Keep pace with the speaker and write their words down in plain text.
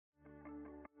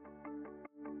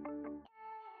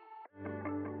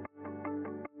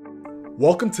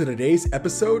Welcome to today's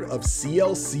episode of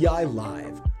CLCI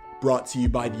Live, brought to you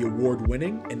by the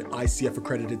award-winning and ICF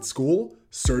accredited school,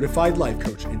 Certified Life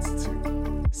Coach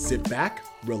Institute. Sit back,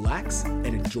 relax, and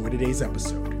enjoy today's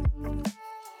episode.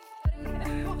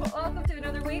 Welcome to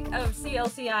another week of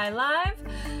CLCI Live.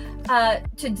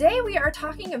 Today we are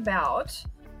talking about,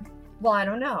 well, I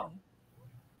don't know.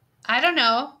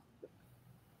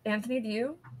 Anthony, do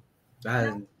you?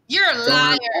 You're a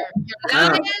liar. You're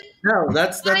lying. No,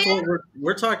 that's what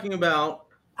we're talking about.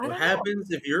 What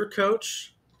happens if you're a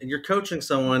coach and you're coaching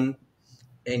someone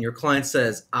and your client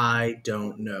says, "I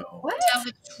don't know." What? Tell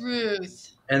the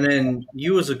truth. And then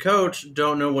you as a coach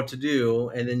don't know what to do,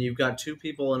 and then you've got two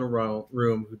people in a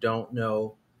room who don't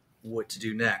know what to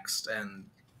do next, and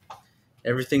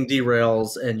everything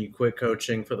derails, and you quit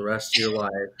coaching for the rest of your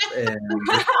life. And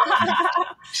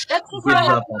That's Oh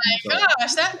my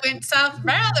gosh, that went south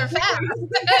rather fast.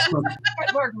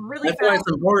 really That's why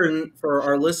it's important for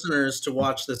our listeners to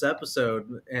watch this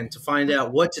episode and to find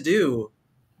out what to do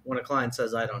when a client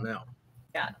says, "I don't know."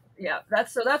 Yeah.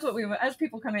 That's what we, as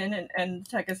people come in and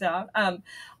check us out. I'm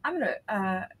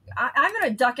gonna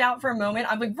duck out for a moment.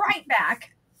 I'll be right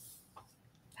back.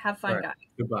 Have fun, Right.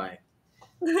 Goodbye.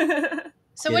 guys.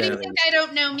 So what do you think I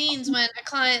don't know means when a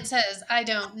client says, I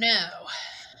don't know?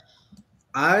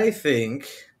 I think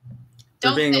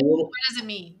they're Don't being a think, little. what does it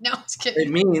mean? No, I'm just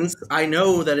kidding. I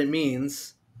know that it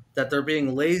means that they're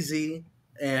being lazy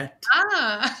and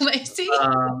Lazy.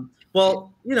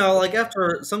 well, like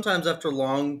sometimes after a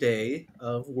long day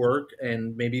of work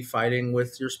and maybe fighting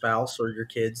with your spouse or your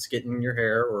kids getting in your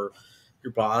hair or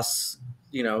your boss,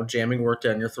 jamming work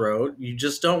down your throat, you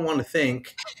just don't want to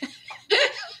think.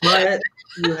 But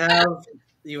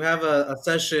you have a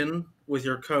session with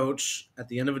your coach at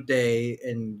the end of a day,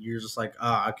 and you're just like,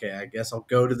 okay, I guess I'll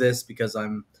go to this because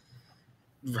I'm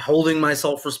holding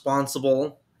myself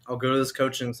responsible. I'll go to this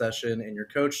coaching session, and your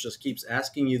coach just keeps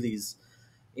asking you these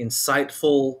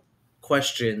insightful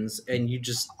questions, and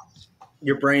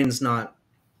your brain's not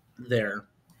there.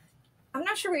 I'm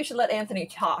not sure we should let Anthony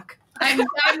talk. I'm like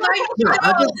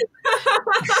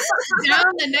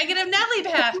down the negative Nelly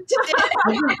path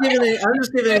today. I'm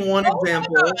just giving one Oh my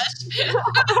example.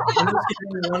 I'm just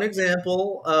giving one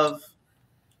example of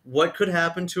what could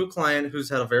happen to a client who's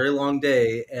had a very long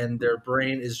day and their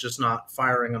brain is just not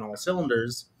firing on all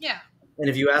cylinders. Yeah. And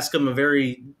if you ask them a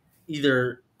very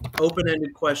either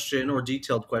open-ended question or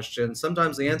detailed question,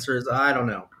 sometimes the answer is, I don't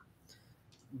know.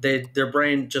 Their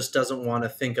brain just doesn't want to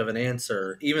think of an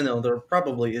answer, even though there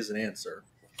probably is an answer.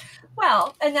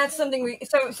 Well, and that's something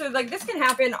so like this can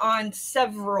happen on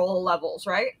several levels,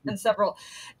 right? And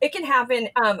it can happen.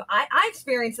 I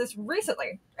experienced this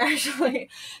recently, actually.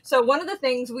 So one of the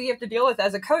things we have to deal with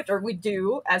as a coach, or we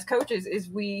do as coaches, is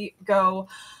we go,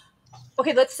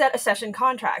 okay, let's set a session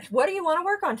contract. What do you want to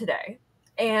work on today?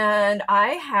 And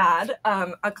I had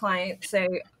a client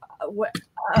say,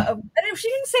 and she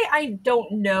didn't say I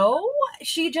don't know.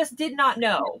 She just did not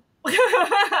know.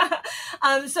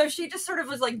 So she just sort of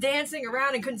was like dancing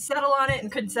around and couldn't settle on it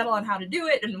and couldn't settle on how to do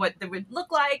it and what it would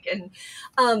look like. And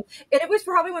it was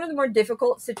probably one of the more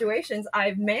difficult situations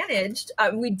I've managed.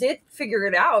 We did figure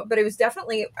it out, but it was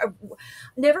definitely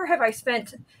never have I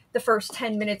spent the first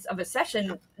 10 minutes of a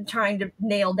session trying to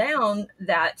nail down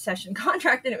that session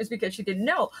contract, and it was because she didn't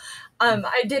know.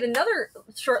 I did another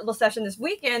short little session this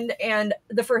weekend, and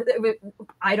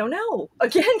I don't know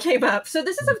again came up. So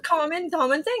this is a common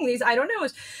thing. These I don't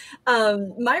knows.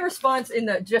 My response in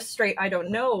the just straight I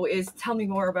don't know is tell me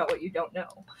more about what you don't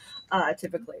know.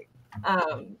 Typically,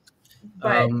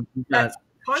 but We've got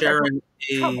Sharon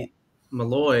A.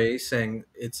 Malloy saying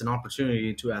it's an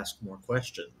opportunity to ask more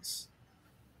questions.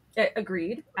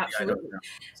 Agreed. Absolutely.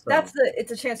 So it's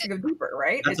a chance to go deeper,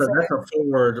 right? That's a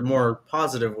forward, more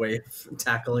positive way of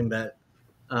tackling that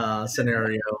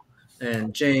scenario.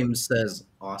 And James says,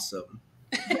 awesome.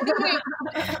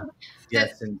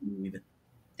 Yes, indeed.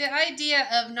 The idea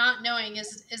of not knowing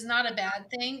is not a bad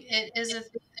thing. It is a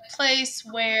place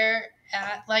where,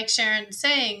 like Sharon's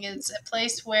saying, it's a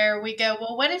place where we go,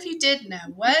 well, what if you did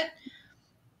know?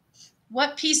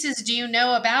 What pieces do you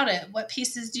know about it? What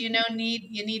pieces do you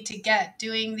need to get?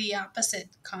 Doing the opposite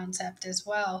concept as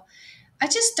well. I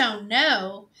just don't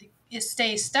know. You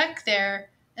stay stuck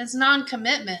there. It's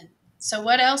non-commitment. So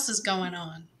what else is going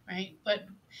on, right?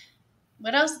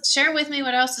 What else? Share with me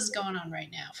what else is going on right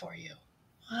now for you.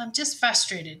 Well, I'm just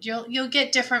frustrated. You'll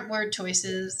get different word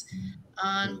choices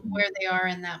on where they are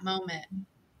in that moment.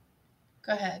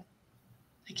 Go ahead.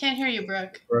 I can't hear you,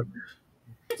 Brooke.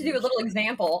 to do a little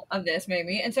example of this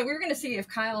maybe, and so we were going to see if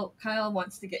Kyle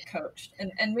wants to get coached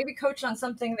and maybe coached on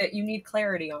something that you need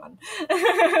clarity on.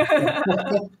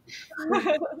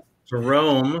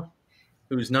 Jerome,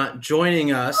 who's not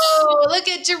joining us, Oh, look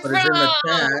at but is in the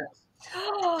Jerome. chat,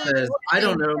 says, I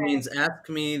don't know means ask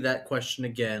me that question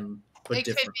again, but It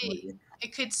could differently. be.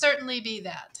 It could certainly be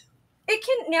that. It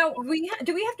can now.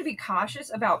 Do we have to be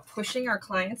cautious about pushing our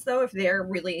clients though if they're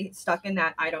really stuck in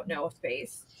that I don't know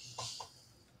space?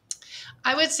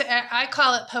 I would say I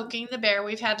call it poking the bear.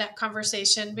 We've had that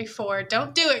conversation before.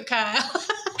 Don't do it, Kyle.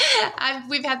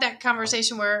 We've had that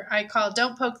conversation where I call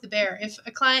don't poke the bear. If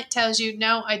a client tells you,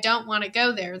 no, I don't want to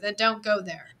go there, then don't go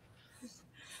there.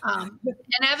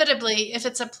 Inevitably, if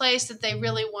it's a place that they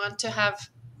really want to have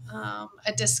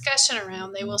a discussion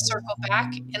around, they will circle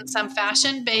back in some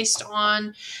fashion based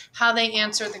on how they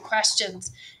answer the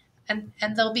questions. And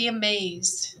they'll be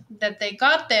amazed that they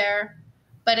got there,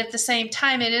 but at the same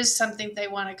time, it is something they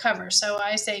want to cover. So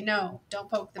I say, no, don't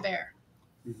poke the bear.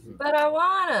 But I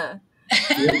wanna.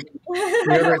 You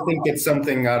ever think it's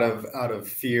something out of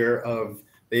fear of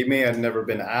they may have never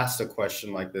been asked a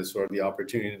question like this or the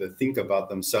opportunity to think about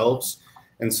themselves,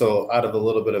 and so out of a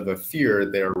little bit of a fear,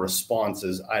 their response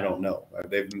is, "I don't know.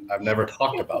 I've never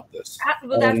talked about this.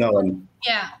 Well, I don't know."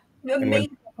 Yeah,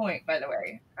 amazing point, by the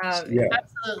way. Yeah.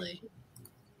 absolutely.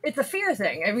 It's a fear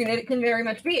thing. I mean, it can very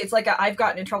much be. It's like I've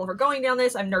gotten in trouble for going down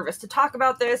this. I'm nervous to talk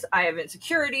about this. I have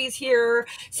insecurities here.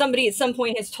 Somebody at some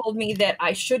point has told me that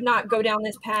I should not go down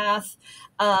this path.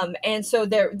 And so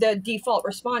the default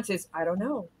response is, I don't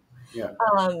know. Yeah.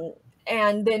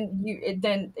 And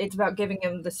then it's about giving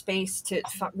them the space to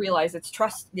realize it's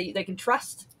trust. They can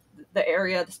trust the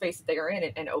area, the space that they are in,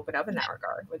 and open up in that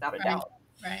regard without a doubt.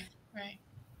 Right.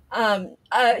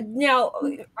 Now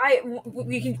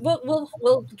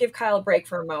we'll give Kyle a break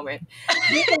for a moment.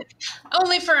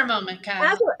 Only for a moment, Kyle.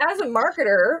 As a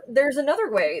marketer, there's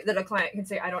another way that a client can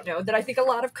say, I don't know, that I think a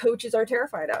lot of coaches are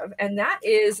terrified of. And that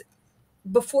is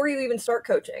before you even start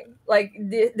coaching. Like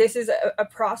this is a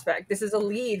prospect. This is a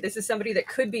lead. This is somebody that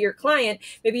could be your client.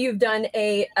 Maybe you've done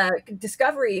a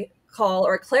discovery call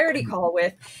or a clarity call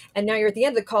with, and now you're at the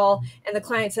end of the call and the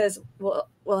client says, well,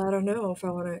 I don't know if I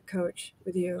want to coach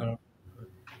with you.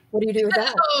 What do you do with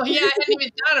that? Oh yeah, I hadn't even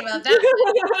thought about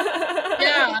that.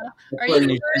 Yeah.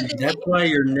 That's why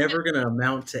you're never going to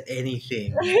amount to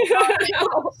anything.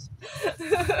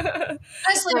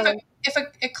 Honestly, if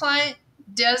a client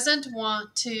doesn't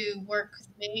want to work with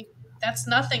me, that's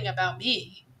nothing about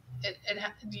me.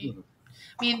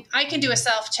 I mean, I can do a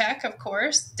self-check, of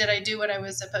course. Did I do what I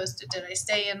was supposed to? Did I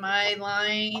stay in my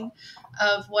line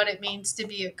of what it means to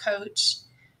be a coach?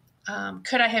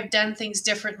 Could I have done things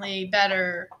differently,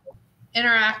 better,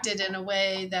 interacted in a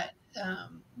way that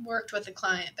worked with the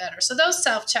client better? So those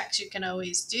self-checks you can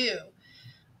always do.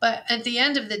 But at the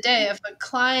end of the day, if a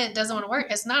client doesn't want to work,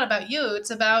 it's not about you.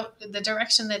 It's about the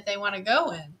direction that they want to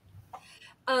go in.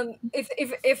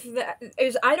 If that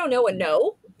is, I don't know, a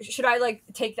no, should I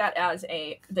take that as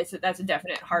that's a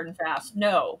definite hard and fast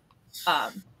no?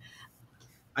 I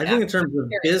think in terms of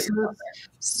business,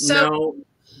 no,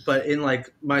 but in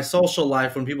my social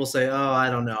life, when people say, "Oh, I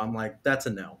don't know," I'm like, "That's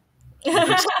a no."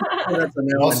 That's a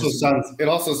no. It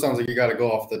also sounds like you got to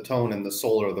go off the tone and the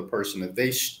soul of the person. If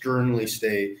they sternly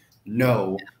say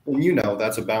no, then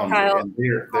that's a boundary. Kyle, and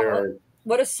they're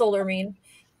what does solar mean?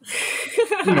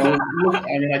 I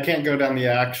mean, I can't go down each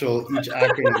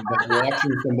acronym, but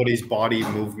watching somebody's body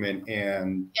movement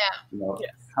and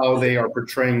how they are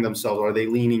portraying themselves. Are they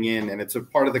leaning in? And it's a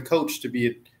part of the coach to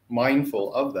be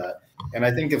mindful of that. And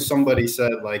I think if somebody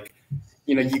said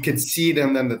you could see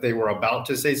them then that they were about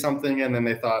to say something and then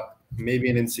they thought maybe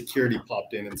an insecurity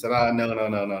popped in and said,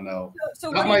 no.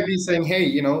 So that might be saying,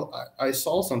 hey, I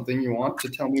saw something. You want to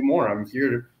tell me more? I'm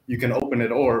here. You can open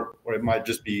it, or it might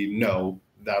just be no.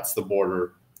 That's the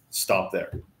border. Stop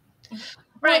there.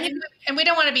 Right. And we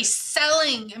don't want to be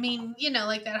selling. I mean,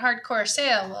 like that hardcore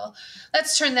sale. Well,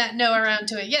 let's turn that no around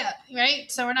to a yeah.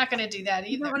 Right. So we're not going to do that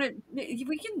either.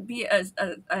 We can be a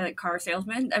car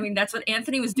salesman. I mean, that's what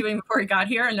Anthony was doing before he got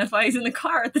here. And that's why he's in the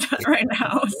car right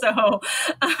now. So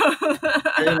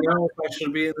I didn't know if I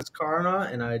should be in this car or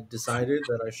not. And I decided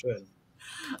that I should.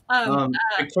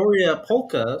 Victoria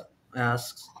Polka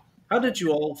asks, how did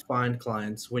you all find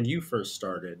clients when you first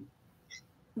started?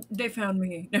 They found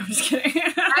me. No, I'm just kidding.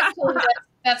 Actually,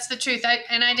 that's the truth.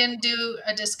 I didn't do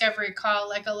a discovery call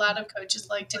like a lot of coaches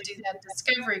like to do that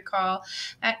discovery call.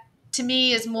 That, to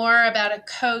me, is more about a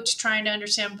coach trying to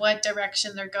understand what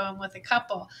direction they're going with a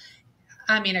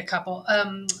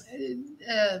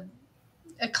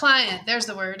client. There's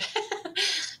the word.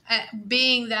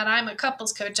 being that I'm a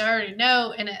couples coach, I already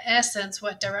know in essence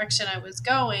what direction I was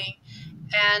going,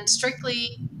 and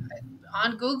strictly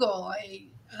on Google,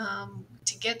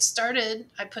 to get started,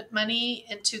 I put money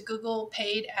into Google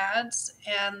paid ads,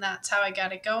 and that's how I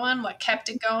got it going. What kept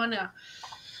it going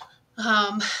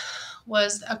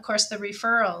was, of course, the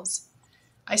referrals.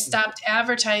 I stopped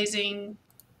advertising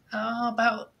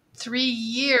about 3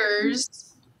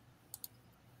 years.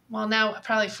 Well, now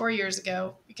probably 4 years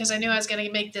ago, because I knew I was going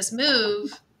to make this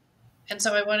move. And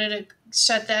so I wanted to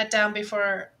shut that down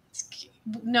before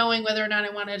knowing whether or not I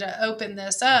wanted to open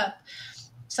this up.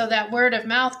 So that word of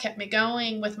mouth kept me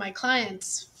going with my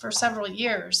clients for several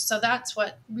years. So that's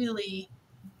what really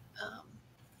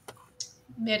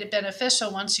made it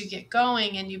beneficial. Once you get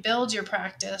going and you build your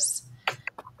practice,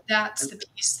 that's the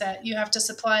piece that you have to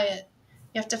supply it.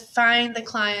 You have to find the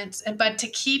clients, but to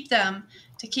keep them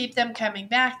coming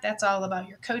back, that's all about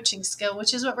your coaching skill,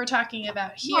 which is what we're talking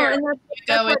about here. Well, you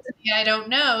go into the I don't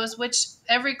knows, which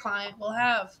every client will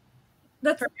have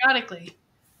periodically.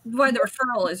 Why the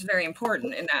referral is very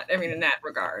important in that, in that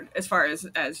regard, as far as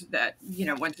that,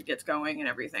 once it gets going and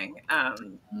everything. I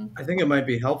think it might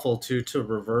be helpful to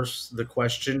reverse the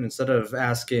question. Instead of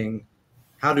asking,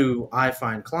 how do I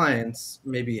find clients?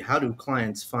 Maybe, how do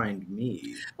clients find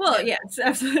me? Well, yes,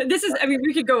 absolutely. This is,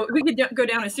 we could go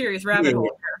down a serious rabbit hole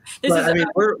here.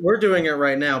 We're doing it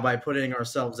right now by putting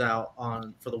ourselves out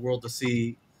for the world to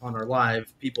see on our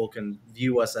live. People can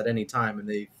view us at any time, and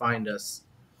they find us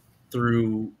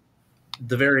through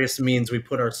the various means we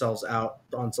put ourselves out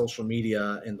on social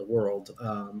media in the world.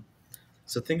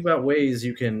 So think about ways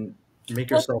you can make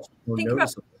yourself more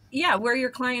noticeable. Where your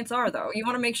clients are, though. You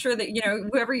want to make sure that,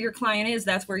 whoever your client is,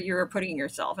 that's where you're putting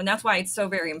yourself. And that's why it's so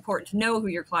very important to know who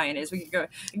your client is. We could go,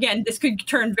 again, this could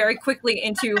turn very quickly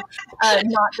into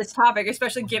not this topic,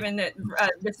 especially given that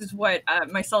this is what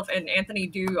myself and Anthony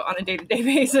do on a day-to-day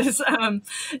basis,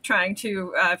 trying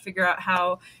to figure out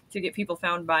how to get people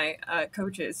found by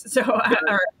coaches. So,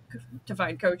 or to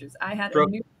find coaches. I had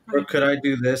Brooke, could I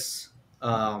do this?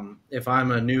 If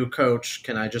I'm a new coach,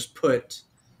 can I just put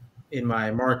in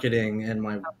my marketing and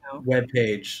my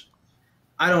webpage,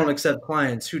 I don't accept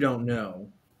clients who don't know?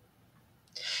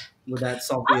 Would that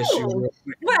solve the issue?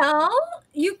 Well,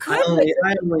 you could.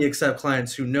 I only accept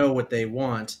clients who know what they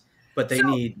want, but they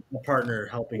need a partner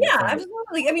helping. Yeah, absolutely.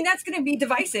 That's going to be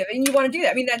divisive, and you want to do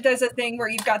that. That does a thing where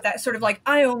you've got that sort of like,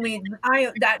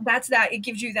 that's that. It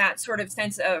gives you that sort of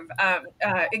sense of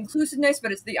inclusiveness,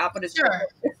 but it's the opposite. Sure.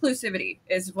 Exclusivity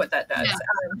is what that does.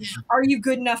 Yeah. Are you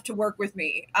good enough to work with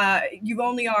me? You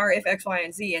only are if X, Y,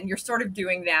 and Z, and you're sort of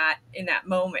doing that in that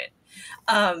moment.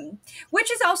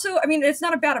 Which is also, it's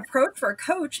not a bad approach for a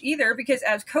coach either, because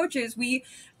as coaches,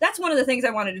 that's one of the things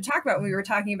I wanted to talk about when we were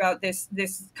talking about this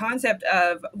concept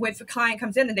of when a client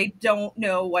comes in and they don't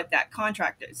know what that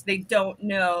contract is. They don't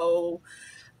know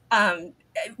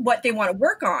what they want to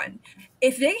work on.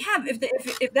 If they have,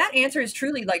 if that answer is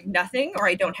truly like nothing, or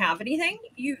I don't have anything,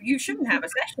 you shouldn't have a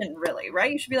session, really,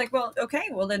 right? You should be like, well, okay,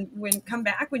 well then come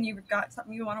back when you've got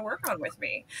something you want to work on with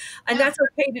me. And that's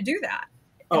okay to do that.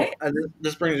 Oh,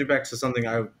 this brings me back to something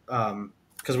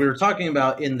because we were talking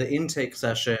about in the intake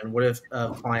session. What if a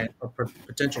client or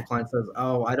potential client says,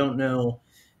 "Oh, I don't know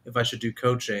if I should do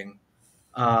coaching."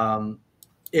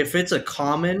 If it's a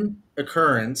common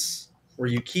occurrence where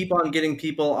you keep on getting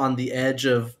people on the edge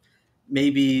of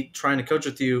maybe trying to coach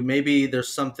with you, maybe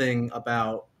there's something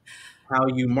about how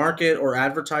you market or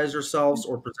advertise yourselves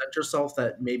or present yourself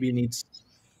that maybe needs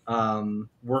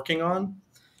working on.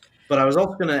 But I was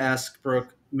also going to ask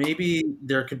Brooke, maybe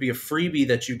there could be a freebie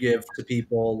that you give to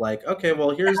people, like, okay,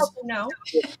 well, here's a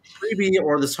freebie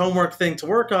or this homework thing to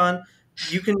work on.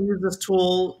 You can use this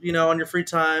tool, on your free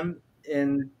time,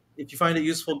 and if you find it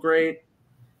useful, great.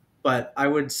 But I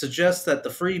would suggest that the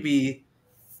freebie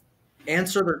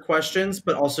answer their questions,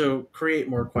 but also create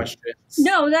more questions.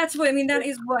 No, that's what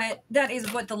that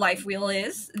is what the life wheel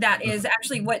is. That is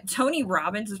actually what Tony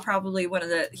Robbins is probably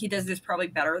he does this probably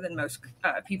better than most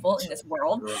people in this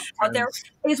world out there.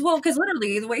 Is because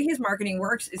literally the way his marketing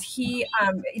works is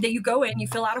that you go in, you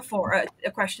fill out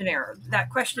a questionnaire. That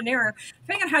questionnaire,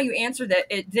 depending on how you answer that,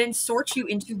 it then sorts you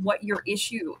into what your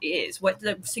issue is, what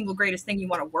the single greatest thing you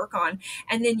want to work on,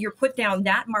 and then you're put down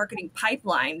that marketing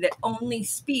pipeline that only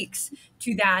speaks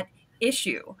to that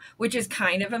issue, which is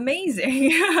kind of amazing.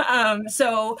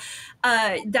 But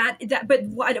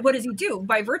what does he do?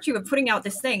 By virtue of putting out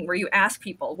this thing where you ask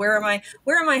people, where am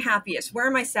I happiest? Where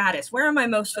am I saddest? Where am I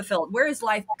most fulfilled? Where is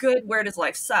life good? Where does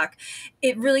life suck?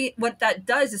 It really, what that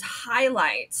does is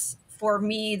highlights for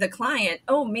me, the client,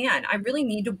 oh man, I really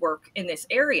need to work in this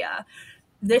area.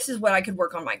 This is what I could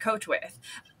work on my coach with.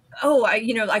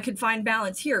 I could find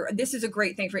balance here. This is a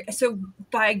great thing for you. So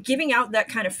by giving out that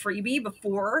kind of freebie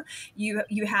before you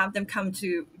have them come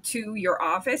to your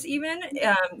office, even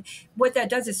what that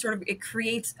does is sort of, it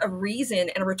creates a reason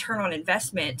and a return on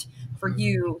investment for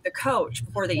you, the coach,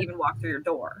 before they even walk through your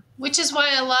door. Which is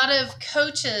why a lot of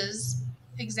coaches,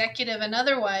 executive and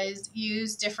otherwise,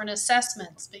 use different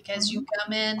assessments, because you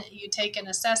come in, you take an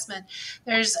assessment.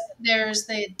 There's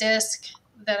the DISC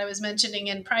that I was mentioning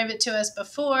in private to us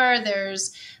before.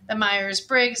 There's the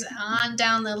Myers-Briggs, on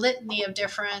down the litany of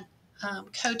different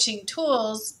coaching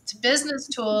tools, to business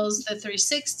tools, the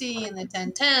 360 and the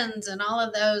 1010s and all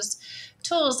of those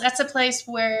tools. That's a place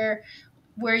where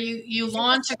you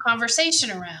launch a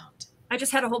conversation around. I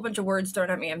just had a whole bunch of words thrown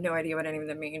at me. I have no idea what any of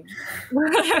them mean.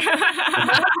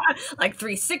 Like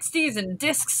 360s and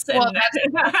discs. Well,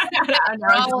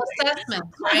 they're all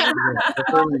assessments, right?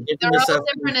 They're all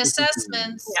different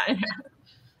assessments. Yeah.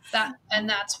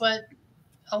 That's what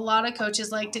a lot of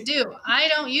coaches like to do. I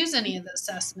don't use any of the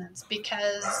assessments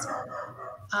because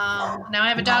now I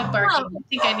have a dog barking. I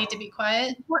think I need to be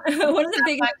quiet. One of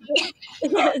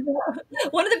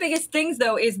the biggest things,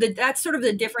 though, is that's sort of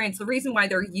the difference. The reason why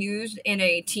they're used in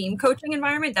a team coaching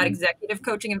environment, that executive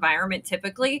coaching environment,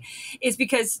 typically, is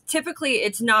because typically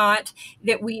it's not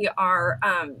that we are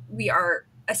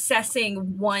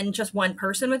assessing just one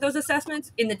person with those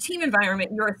assessments. In the team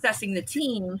environment, you're assessing the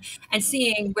team and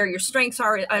seeing where your strengths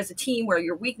are as a team, where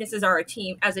your weaknesses are as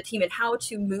a team, and how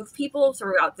to move people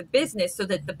throughout the business so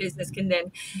that the business can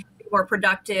then be more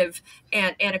productive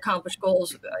and accomplish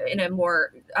goals in a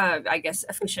more,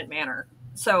 efficient manner.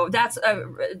 So that's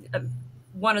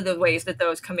one of the ways that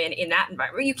those come in that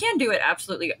environment. You can do it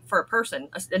absolutely for a person,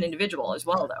 an individual as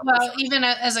well, though. Well, even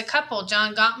as a couple,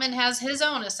 John Gottman has his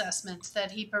own assessments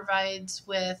that he provides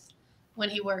when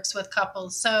he works with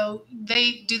couples. So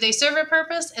they serve a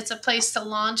purpose? It's a place to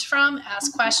launch from,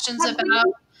 ask questions about,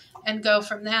 and go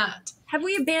from that. Have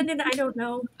we abandoned? I don't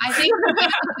know. I think I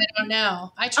don't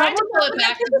know. I tried to pull it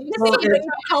back. This is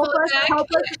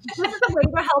a way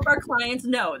to help our clients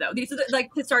know, though. These are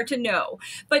to start to know.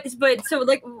 But so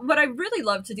what I really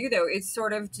love to do, though, is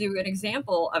sort of do an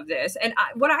example of this. And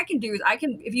what I can do is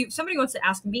if somebody wants to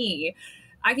ask me,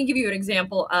 I can give you an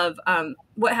example of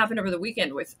what happened over the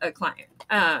weekend with a client.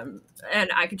 And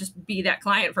I could just be that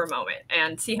client for a moment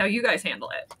and see how you guys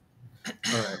handle it.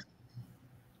 All right.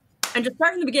 And just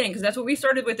start from the beginning, because that's what we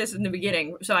started with this in the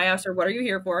beginning. So I asked her, what are you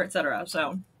here for, et cetera.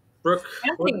 So, Brooke,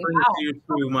 what brings you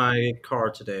to my car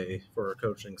today for a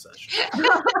coaching session?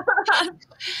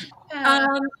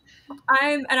 I'm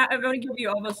going to give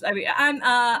you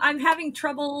I'm having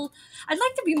trouble. I'd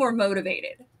like to be more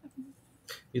motivated.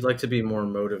 You'd like to be more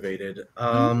motivated.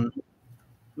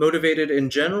 Motivated in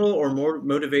general, or more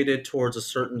motivated towards a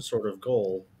certain sort of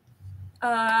goal?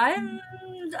 I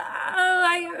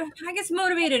guess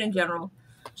motivated in general.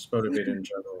 Just motivated in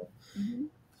general. Mm-hmm.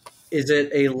 Is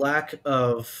it a lack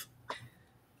of...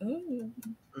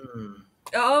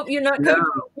 Oh, you're not coaching.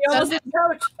 No. You almost didn't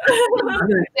coach. I'm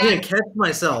going to catch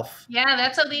myself. Yeah,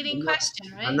 that's a leading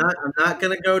question, right? I'm not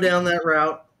going to go down that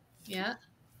route. Yeah.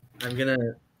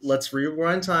 Let's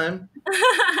rewind time.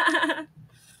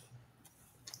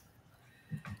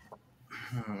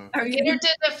 Get her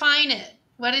to define it.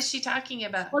 What is she talking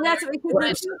about? Well, that's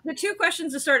because the two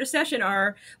questions to start a session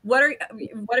are what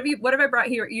have I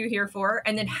brought you here for,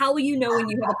 and then how will you know when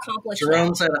you have accomplished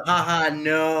Jerome said, haha,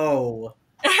 no.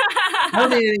 How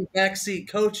many backseat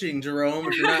coaching, Jerome,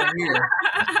 if you're not here?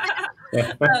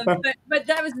 But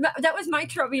that was my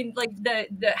trouble. I mean,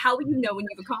 the how will you know when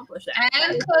you've accomplished that?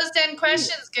 And closed-end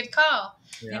questions. Good call.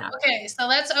 Yeah. Okay, so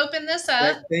let's open this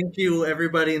up. Thank you,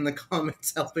 everybody in the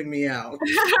comments helping me out.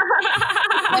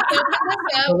 Let's open this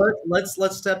up. So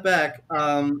let's step back.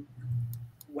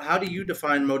 How do you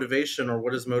define motivation, or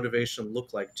what does motivation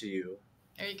look like to you?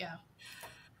 There you go.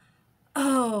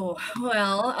 Oh,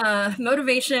 well,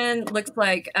 motivation looks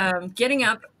like getting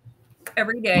up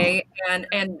every day and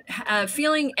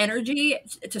feeling energy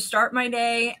to start my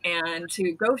day and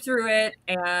to go through it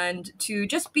and to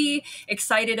just be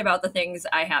excited about the things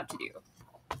I have to do.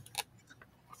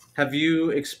 Have you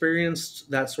experienced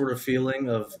that sort of feeling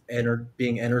of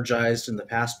being energized in the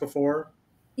past before?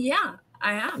 Yeah,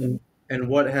 I have. And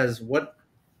what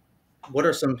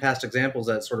are some past examples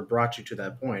that sort of brought you to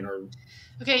that point? Or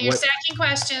okay, you're stacking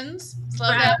questions.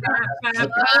 Slow down.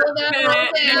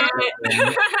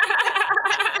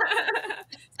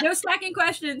 No stacking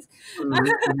questions.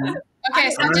 Mm-hmm.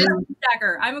 Okay, so I'm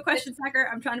a question stacker.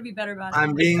 I'm trying to be better about it.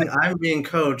 I'm being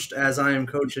coached as I am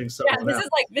coaching someone else.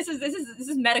 This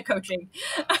is meta coaching.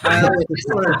 I just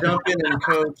want to jump in and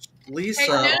coach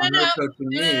Lisa. No. Coaching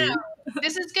me.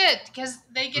 This is good because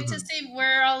they get to see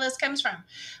where all this comes from.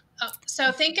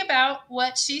 So think about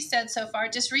what she said so far.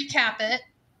 Just recap it.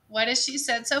 What has she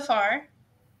said so far?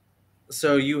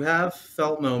 So you have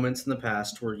felt moments in the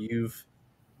past where you've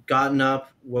gotten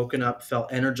up, woken up,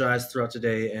 felt energized throughout the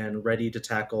day and ready to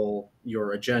tackle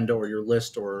your agenda or your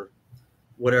list or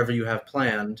whatever you have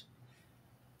planned.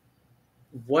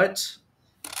 What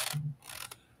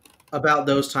about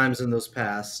those times in those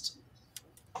past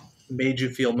made you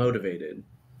feel motivated?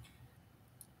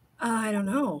 I don't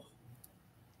know.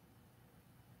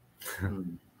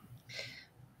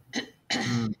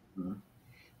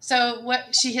 So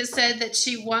what she has said that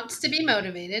she wants to be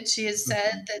motivated. She has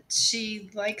said that she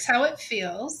likes how it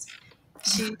feels.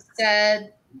 She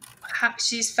said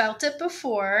she's felt it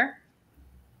before.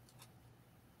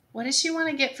 What does she want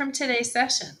to get from today's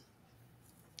session?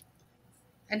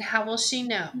 And how will she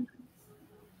know?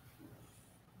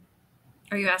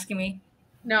 Are you asking me?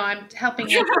 No, I'm helping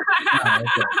you. I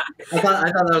thought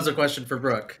that was a question for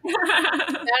Brooke. No.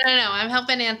 I'm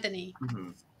helping Anthony.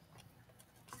 Mm-hmm.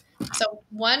 So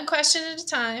one question at a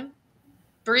time.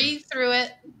 Breathe through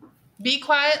it. Be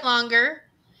quiet longer.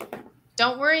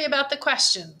 Don't worry about the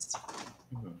questions.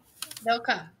 Mm-hmm. They'll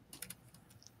come.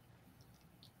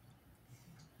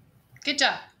 Good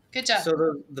job. Good job.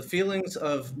 So the feelings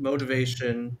of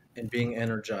motivation and being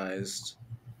energized,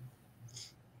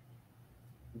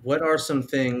 what are some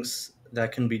things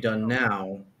that can be done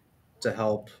now to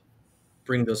help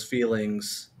bring those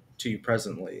feelings to you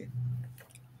presently?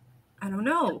 I don't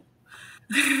know.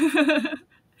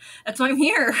 That's why I'm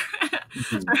here.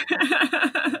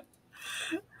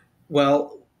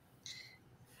 Well,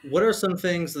 what are some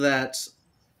things that...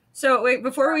 So wait,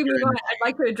 before we move on, I'd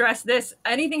like to address this.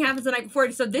 Anything happens the night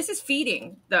before. So this is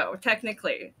feeding, though,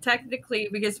 technically,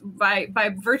 because by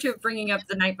virtue of bringing up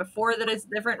the night before, that is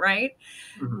different, right?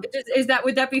 Mm-hmm.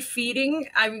 Would that be feeding?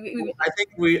 I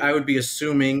think I would be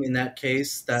assuming in that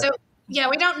case that... So, yeah,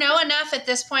 we don't know enough at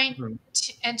this point,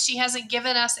 and she hasn't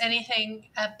given us anything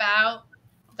about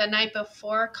the night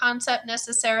before concept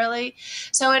necessarily.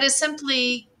 So it is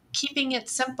simply keeping it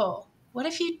simple. What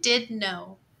if you did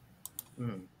know?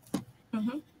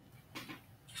 Mm-hmm.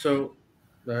 So,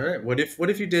 all right. What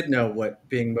if you did know what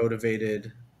being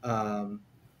motivated,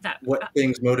 what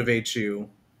things motivate you?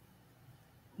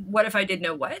 What if I did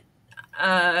know what?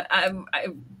 I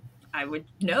would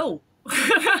know.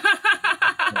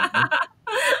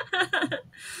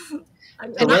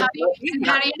 And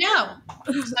how do you know?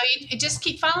 So you just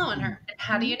keep following her. And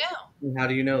how do you know? And how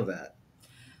do you know that?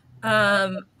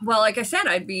 Well, like I said,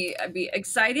 I'd be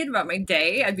excited about my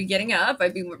day. I'd be getting up.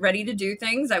 I'd be ready to do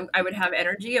things. I would have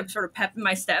energy. I'm sort of pep in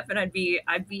my step, and I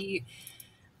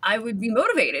would be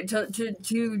motivated to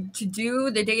do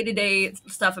the day-to-day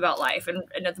stuff about life. And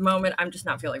at the moment, I'm just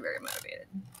not feeling very motivated.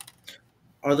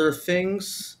 Are there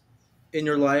things in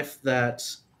your life that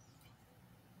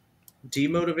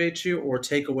demotivate you or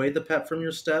take away the pep from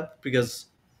your step? Because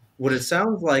what it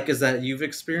sounds like is that you've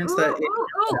experienced that.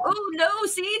 Oh no,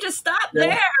 see, just stop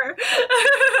there.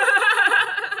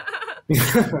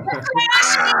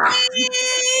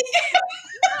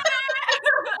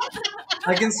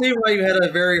 I can see why you had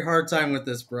a very hard time with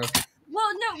this, Brooke. Well,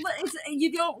 no, but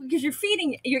you don't, because you're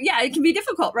feeding. It can be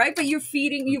difficult, right? But you're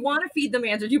feeding. You want to feed them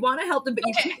answers. You want to help them, but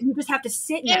you just have to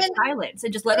sit in that silence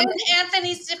and just let them. In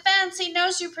Anthony's defense, he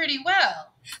knows you pretty well.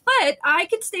 But I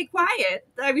could stay quiet.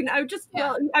 I mean, I'm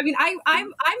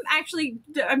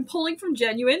pulling from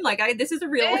genuine. Like this is a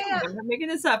real thing. I'm not making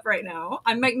this up right now.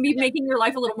 I might be making your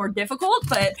life a little more difficult,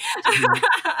 but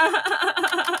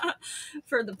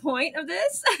for the point of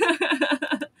this,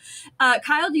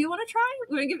 Kyle, do you want to try?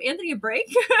 Want to give Anthony a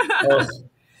break?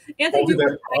 Anthony,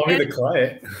 I'll be the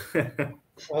client.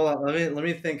 Hold on, let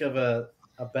me think of a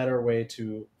better way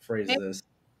to phrase this.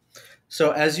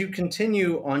 So as you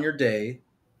continue on your day,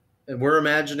 and we're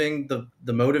imagining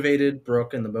the motivated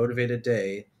Brooke and the motivated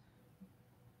day,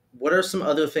 what are some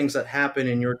other things that happen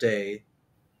in your day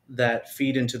that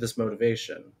feed into this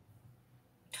motivation?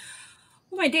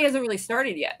 Well, my day hasn't really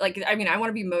started yet. Like, I mean, I want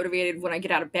to be motivated when I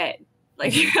get out of bed.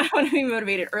 Like, I want to be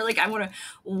motivated early. I want to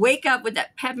wake up with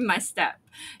that pep in my step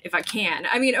if I can.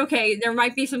 I mean, okay, there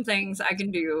might be some things I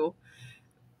can do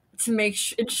to make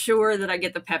sure that I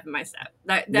get the pep in my step.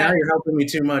 Now you're helping me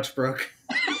too much, Brooke.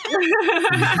 You're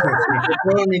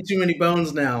throwing me too many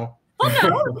bones now.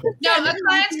 No, the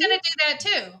client's going to do that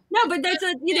too. No, but they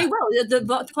will.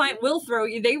 The client will throw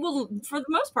you. They will, for the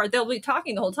most part, they'll be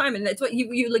talking the whole time, and that's what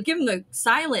you give them the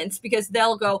silence, because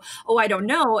they'll go, "Oh, I don't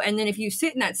know," and then if you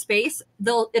sit in that space,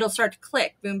 it'll start to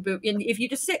click, boom, boom. And if you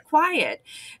just sit quiet,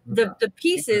 the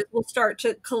pieces will start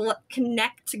to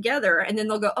connect together, and then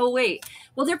they'll go, "Oh, wait,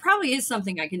 well, there probably is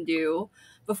something I can do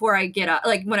before I get up,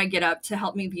 like when I get up, to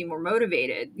help me be more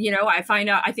motivated." I find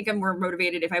out, I think I'm more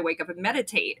motivated if I wake up and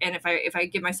meditate, and if I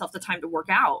give myself the time to work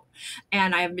out,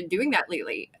 and I have been doing that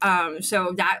lately.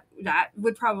 So that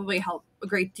would probably help a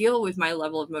great deal with my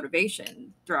level of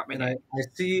motivation throughout my day. I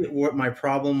see what my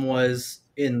problem was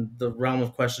in the realm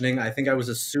of questioning. I think I was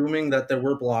assuming that there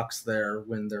were blocks there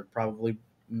when there probably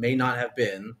may not have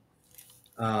been.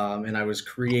 And I was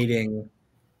creating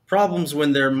problems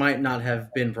when there might not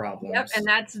have been problems. Yep, and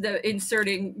that's the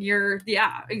inserting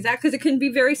exactly, because it can be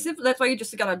very simple. That's why you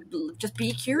just gotta just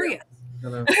be curious.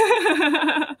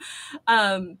 Kyle,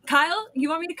 you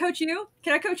want me to coach you?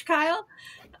 Can I coach Kyle?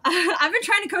 I've been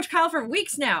trying to coach Kyle for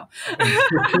weeks now.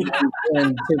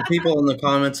 And to people in the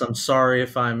comments, I'm sorry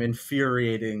if I'm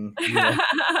infuriating you.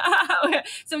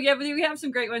 So we have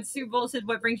some great ones. Sue Bull said,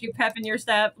 "What brings you pep in your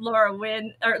step?"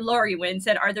 Laurie Wynn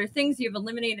said, "Are there things you've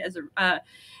eliminated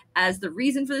as the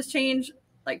reason for this change?"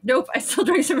 Like, nope, I still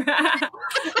drink some.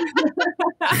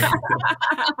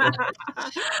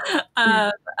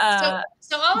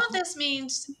 So all of this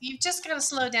means you've just got to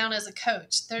slow down as a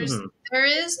coach. There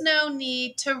is no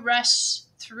need to rush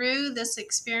through this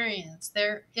experience.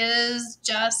 There is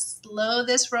just slow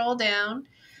this roll down.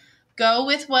 Go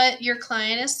with what your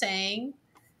client is saying.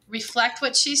 Reflect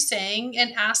what she's saying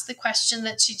and ask the question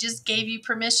that she just gave you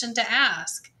permission to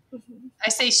ask. Mm-hmm. I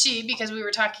say she because we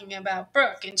were talking about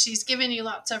Brooke, and she's given you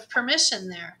lots of permission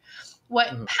there. What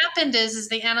happened is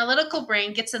the analytical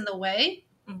brain gets in the way.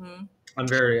 Mm-hmm. I'm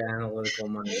very analytical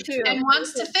minded and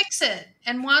wants to fix it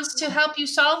and wants to help you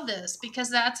solve this, because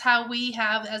that's how we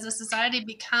have, as a society,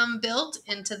 become built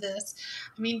into this.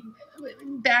 I mean,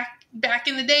 back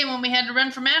in the day when we had to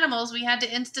run from animals, we had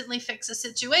to instantly fix a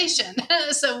situation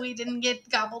so we didn't get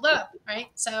gobbled up, right?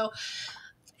 So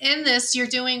in this, you're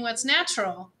doing what's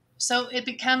natural. So it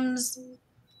becomes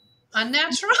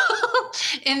unnatural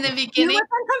in the beginning.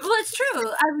 Well, it's true.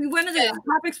 One of the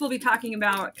topics we'll be talking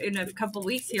about in a couple of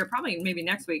weeks here, probably maybe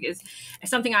next week, is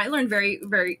something I learned very,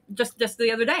 very just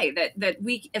the other day, that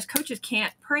we as coaches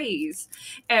can't praise,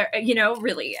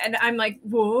 really. And I'm like,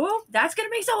 whoa, that's going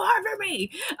to be so hard for me.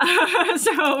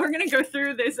 So we're going to go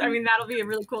through this. I mean, that'll be a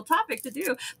really cool topic to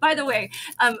do. By the way,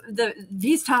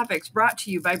 these topics brought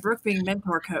to you by Brooke being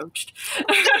mentor coached.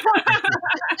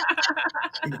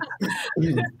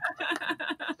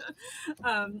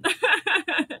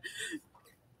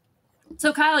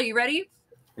 So Kyle, you ready?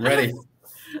 Ready.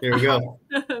 Here we go.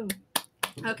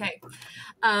 Okay.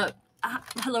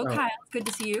 Hello, Kyle. Good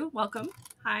to see you. Welcome.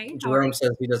 Hi. Jerome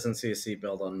says he doesn't see a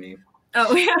seatbelt on me.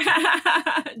 Oh,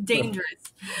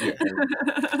 dangerous.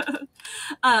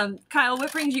 Kyle,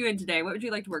 what brings you in today? What would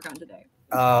you like to work on today?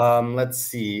 Let's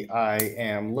see. I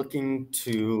am looking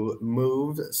to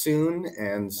move soon,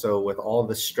 and so with all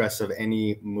the stress of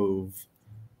any move,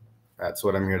 that's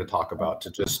what I'm here to talk about,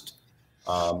 to just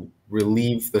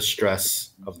relieve the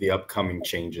stress of the upcoming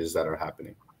changes that are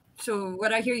happening. So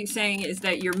what I hear you saying is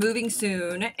that you're moving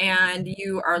soon and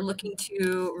you are looking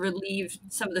to relieve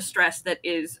some of the stress that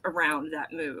is around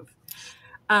that move.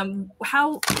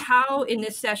 How in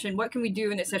this session, what can we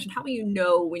do in this session? How will you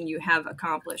know when you have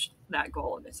accomplished that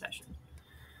goal in this session?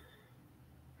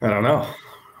 I don't know.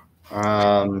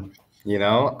 I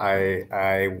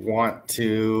want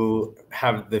to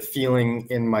have the feeling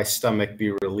in my stomach be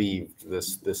relieved,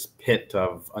 this pit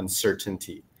of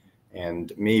uncertainty,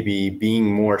 and maybe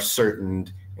being more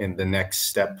certain in the next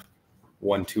step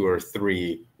 1, 2, or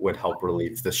 3 would help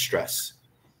relieve the stress.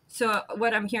 So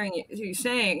what I'm hearing you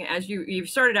saying, as you've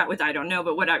started out with, I don't know,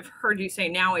 but what I've heard you say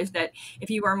now is that if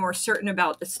you are more certain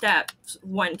about the steps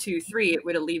 1, 2, 3, it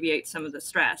would alleviate some of the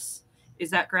stress. Is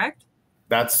that correct?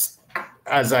 That's,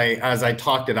 as I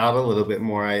talked it out a little bit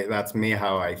more, that's me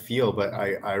how I feel, but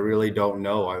I really don't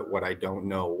know what I don't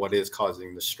know. What is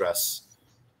causing the stress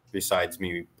besides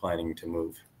me planning to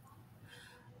move?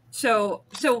 So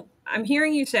I'm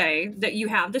hearing you say that you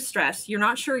have the stress. You're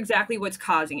not sure exactly what's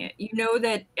causing it. You know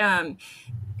that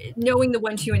knowing the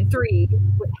 1, 2, and 3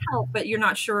 would help, but you're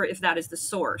not sure if that is the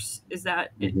source. Is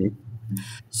that it?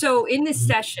 So in this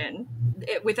session,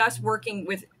 with us working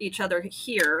with each other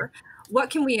here, what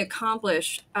can we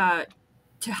accomplish to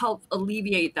help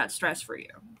alleviate that stress for you,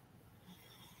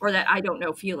 or that I don't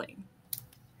know feeling?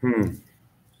 Can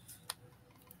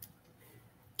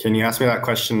you ask me that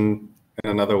question in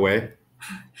another way?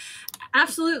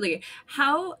 Absolutely.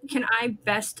 How can I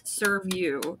best serve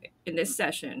you in this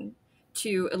session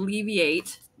to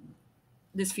alleviate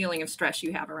this feeling of stress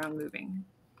you have around moving?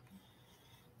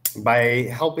 By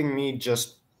helping me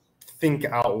just think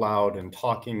out loud and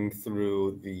talking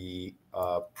through the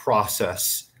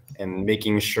process and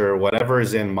making sure whatever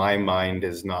is in my mind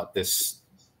is not this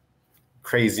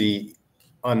crazy,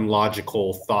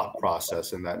 unlogical thought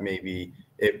process, and that maybe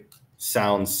it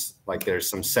sounds like there's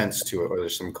some sense to it, or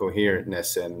there's some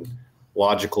coherentness and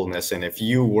logicalness. And if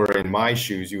you were in my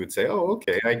shoes, you would say, oh,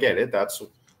 okay, I get it. That's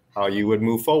how you would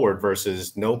move forward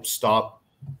versus, nope, stop.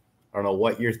 I don't know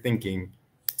what you're thinking.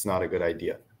 It's not a good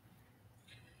idea.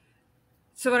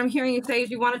 So what I'm hearing you say is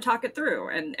you want to talk it through,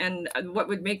 and what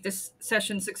would make this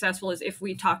session successful is if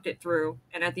we talked it through,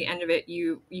 and at the end of it,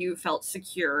 you felt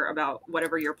secure about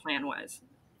whatever your plan was.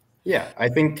 Yeah, I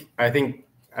think I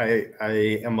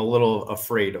am a little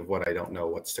afraid of what I don't know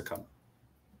what's to come.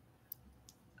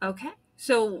 Okay,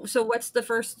 so what's the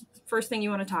first thing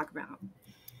you want to talk about?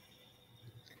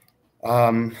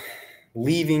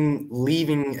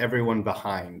 Leaving everyone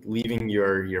behind, leaving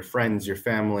your friends, your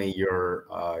family,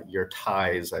 your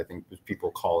ties, I think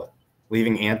people call it,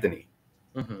 leaving Anthony.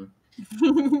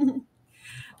 Mm-hmm.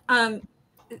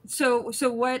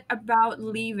 So what about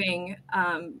leaving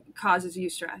causes you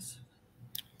stress?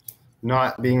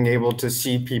 Not being able to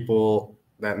see people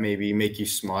that maybe make you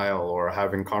smile, or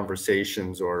having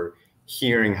conversations, or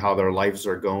hearing how their lives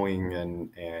are going,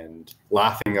 and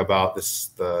laughing about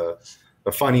the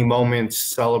funny moments,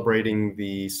 celebrating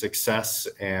the success,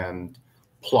 and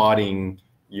plotting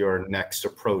your next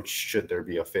approach should there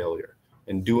be a failure.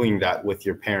 And doing that with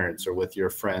your parents or with your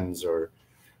friends or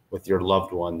with your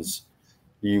loved ones,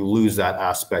 you lose that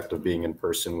aspect of being in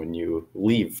person when you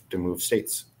leave to move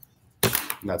states.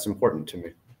 And that's important to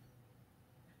me.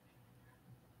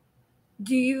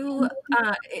 Do you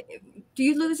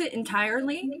lose it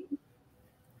entirely?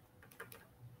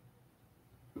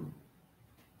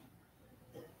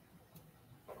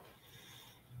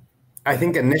 I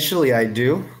think initially I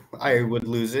do. I would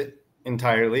lose it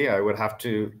entirely. I would have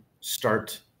to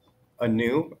start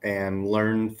anew and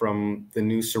learn from the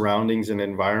new surroundings and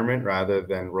environment rather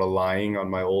than relying on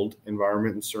my old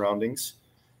environment and surroundings.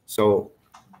 So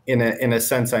in a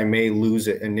sense, I may lose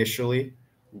it initially,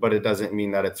 but it doesn't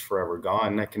mean that it's forever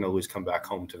gone. I can always come back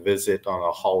home to visit on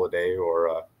a holiday or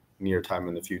a near time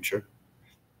in the future.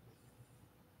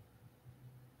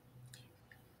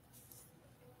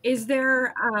 Is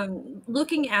there,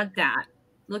 looking at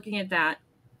that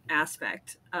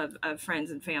aspect of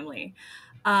friends and family,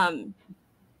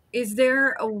 is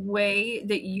there a way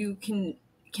that you can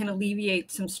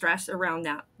alleviate some stress around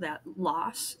that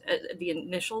loss, the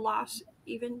initial loss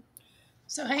even?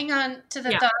 So hang on to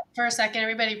the thought for a second.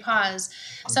 Everybody pause.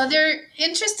 So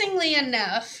interestingly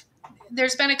enough,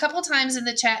 there's been a couple times in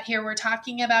the chat here we're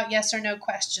talking about yes or no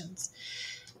questions.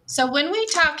 So when we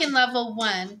talk in level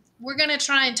 1, we're going to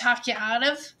try and talk you out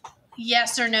of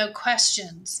yes or no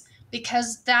questions,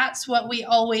 because that's what we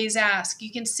always ask.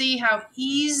 You can see how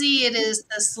easy it is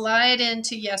to slide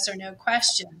into yes or no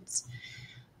questions.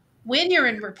 When you're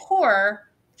in rapport,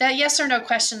 that yes or no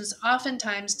questions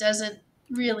oftentimes doesn't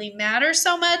really matter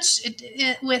so much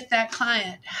with that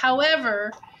client.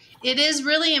 However, it is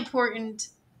really important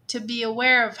to be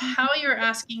aware of how you're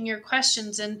asking your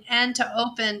questions and to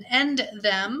open-end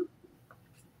them,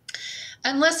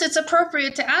 unless it's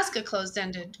appropriate to ask a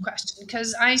closed-ended question,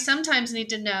 because I sometimes need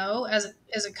to know as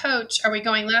a coach, are we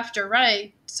going left or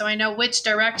right, so I know which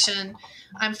direction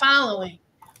I'm following.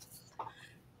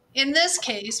 In this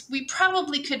case, we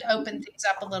probably could open things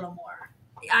up a little more.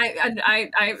 I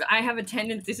have a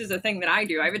tendency, this is a thing that I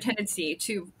do, I have a tendency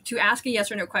to ask a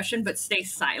yes or no question but stay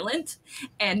silent,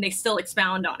 and they still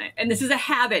expound on it. And this is a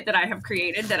habit that I have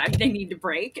created that I need to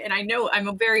break, and I know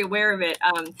I'm very aware of it,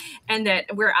 and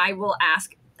that where I will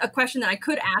ask a question that I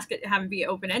could ask it, have it be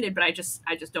open-ended, but I just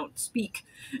don't speak.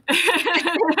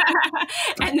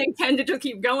 And they tend to just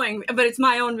keep going, but it's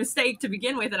my own mistake to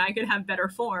begin with, and I could have better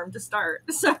form to start.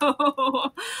 So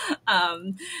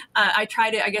I try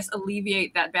to, I guess,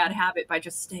 alleviate that bad habit by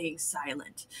just staying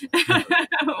silent,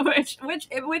 which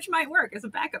might work as a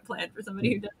backup plan for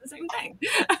somebody who does the same thing.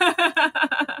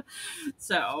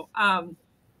 So,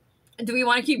 do we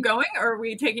want to keep going, or are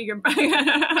we taking a break? I don't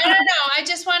know. I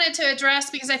just wanted to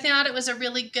address, because I thought it was a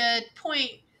really good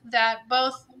point that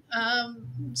both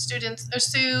students,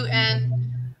 Sue and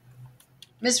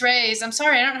Ms. Reyes, I'm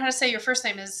sorry, I don't know how to say your first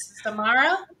name. Is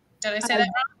Samara? Did I say that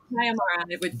wrong? Samara,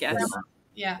 I would guess.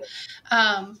 Yeah.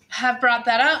 Have brought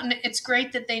that out. And it's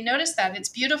great that they noticed that. It's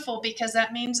beautiful, because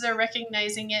that means they're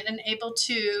recognizing it and able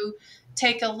to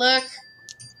take a look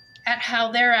at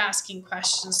how they're asking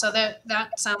questions. So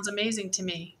that sounds amazing to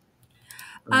me.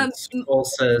 Paul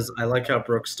says, I like how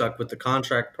Brooke stuck with the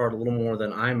contract part a little more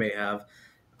than I may have.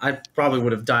 I probably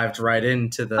would have dived right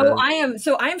into the. Oh, I am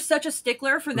such a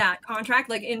stickler for that contract.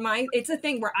 Like it's a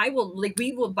thing where we will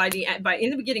in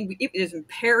the beginning, it is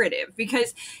imperative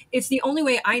because it's the only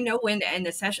way I know when to end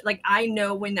the session. Like I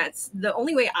know when that's the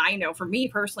only way I know for me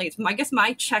personally. It's I guess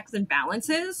my checks and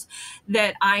balances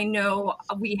that I know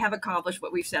we have accomplished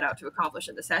what we've set out to accomplish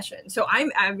in the session. So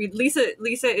Lisa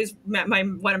is one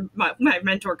of my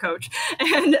mentor coach,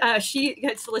 and she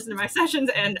gets to listen to my sessions,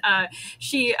 and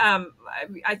she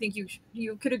I think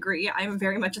you could agree. I'm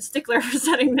very much a stickler for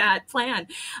setting that plan.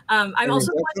 I'm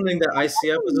also something that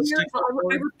ICF is a stickler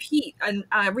for? I repeat and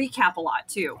recap a lot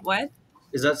too. What?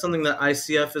 Is that something that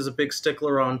ICF is a big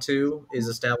stickler on too? Is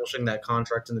establishing that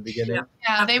contract in the beginning?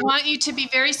 Yeah, they want you to be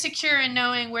very secure in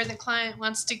knowing where the client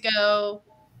wants to go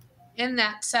in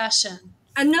that session.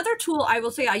 Another tool I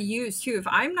will say I use too, if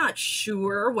I'm not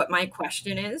sure what my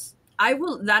question is,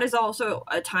 that is also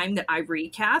a time that I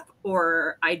recap,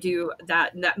 or I do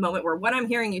that moment where what I'm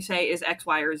hearing you say is X,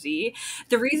 Y, or Z.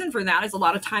 The reason for that is a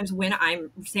lot of times when I'm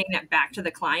saying that back to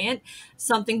the client,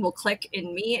 something will click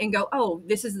in me and go, oh,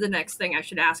 this is the next thing I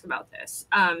should ask about this.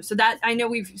 So that I know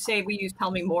we use Tell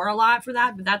Me More a lot for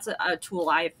that, but that's a tool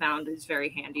I have found is very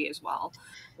handy as well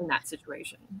in that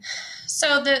situation.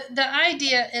 So the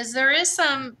idea is there is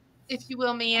some, if you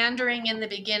will, meandering in the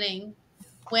beginning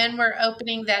when we're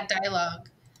opening that dialogue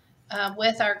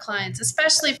with our clients,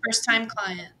 especially first-time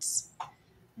clients.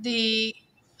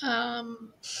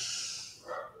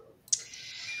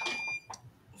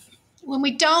 When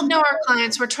we don't know our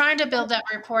clients, we're trying to build that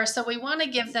rapport, so we want to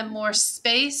give them more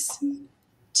space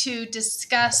to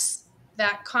discuss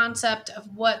that concept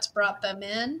of what's brought them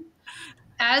in.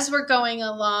 As we're going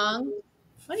along,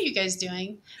 what are you guys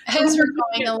doing? As we're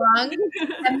going along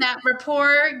and that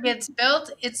rapport gets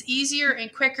built, it's easier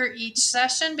and quicker each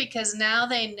session because now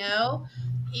they know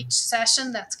each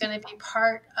session that's going to be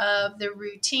part of the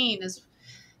routine is,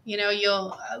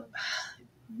 you'll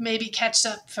maybe catch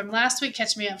me up from last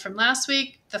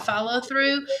week, the follow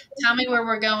through, tell me where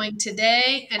we're going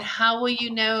today and how will you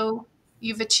know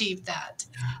you've achieved that.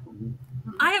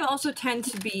 I have also tend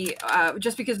to be,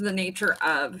 just because of the nature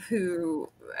of who,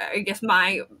 I guess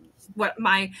what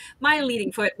my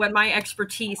leading foot, what my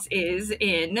expertise is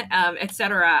in, et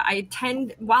cetera, I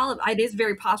tend, while it is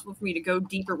very possible for me to go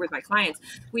deeper with my clients,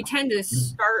 we tend to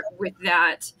start with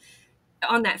that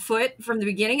on that foot from the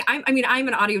beginning. I'm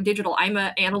an audio digital. I'm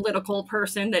an analytical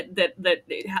person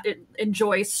that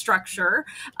enjoys structure,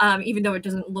 even though it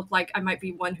doesn't look like I might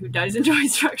be one who does enjoy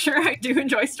structure. I do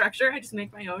enjoy structure. I just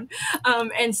make my own.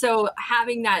 And so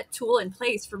having that tool in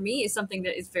place for me is something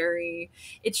that is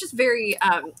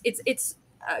it's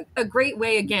a great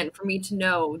way, again, for me to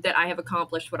know that I have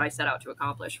accomplished what I set out to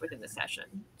accomplish within the session.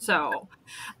 So,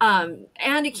 and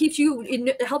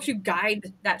it helps you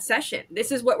guide that session.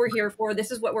 This is what we're here for. This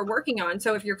is what we're working on.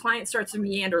 So if your client starts to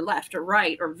meander left or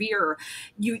right or veer,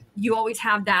 you always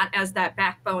have that as that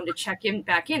backbone to check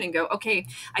back in and go, okay,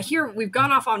 I hear we've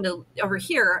gone off onto over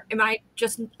here. Am I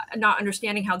just not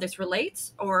understanding how this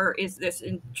relates, or is this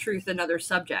in truth another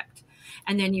subject?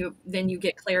 And then you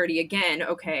get clarity again.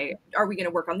 Okay, are we going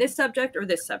to work on this subject or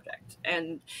this subject?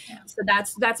 And so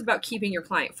that's about keeping your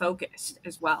client focused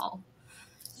as well.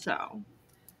 So,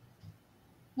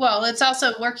 well, it's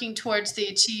also working towards the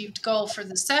achieved goal for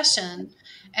the session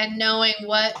and knowing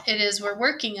what it is we're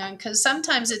working on, because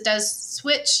sometimes it does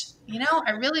switch.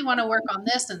 I really want to work on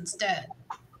this instead.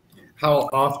 How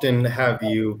often have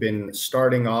you been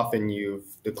starting off and you've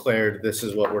declared this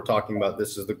is what we're talking about,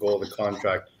 this is the goal of the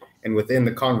contract, and within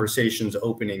the conversations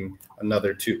opening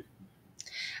another two?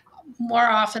 More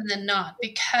often than not,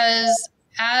 because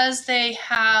as they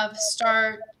have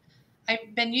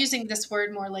I've been using this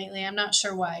word more lately, I'm not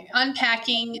sure why,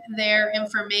 unpacking their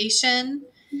information,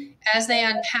 as they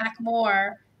unpack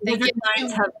more, they get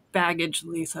clients have baggage,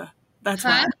 Lisa. That's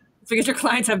why. It's because your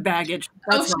clients have baggage.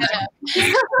 That's shut up.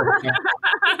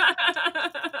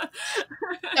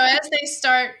 So as they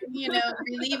start,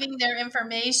 relieving their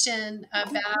information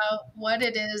about what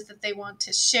it is that they want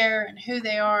to share and who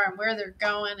they are and where they're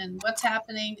going and what's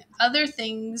happening, other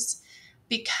things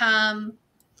become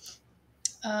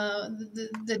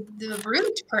the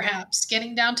root, perhaps,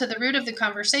 getting down to the root of the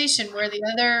conversation, where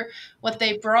what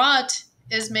they brought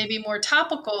is maybe more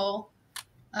topical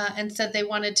and said they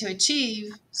wanted to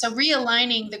achieve. So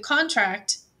realigning the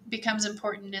contract becomes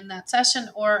important in that session,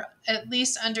 or at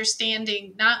least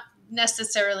understanding, not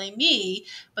necessarily me,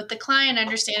 but the client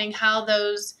understanding how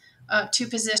those two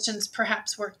positions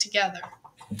perhaps work together.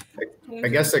 I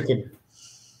guess I could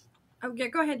Okay,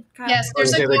 go ahead, Kyle. Yes,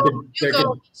 there's a goal. You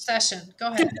go each session. Go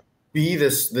ahead. Be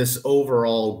this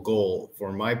overall goal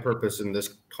for my purpose in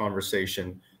this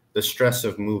conversation, the stress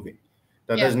of moving.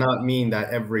 That does not mean that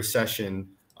every session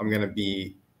I'm going to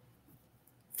be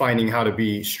finding how to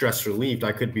be stress relieved.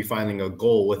 I could be finding a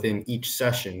goal within each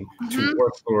session to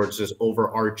work towards this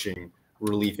overarching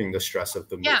relieving the stress of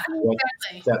the move. What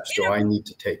steps do I need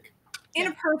to take? In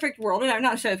a perfect world, and I'm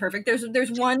not sure perfect,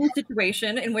 there's one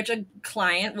situation in which a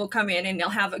client will come in and they'll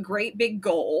have a great big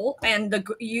goal, and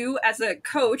you as a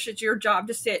coach, it's your job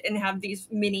to sit and have these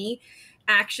mini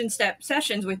action step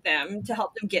sessions with them to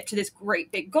help them get to this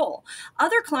great big goal.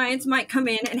 Other clients might come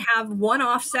in and have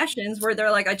one-off sessions where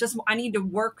they're like, I need to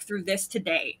work through this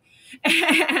today.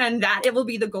 And that it will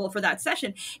be the goal for that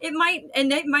session. It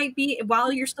might be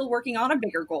while you're still working on a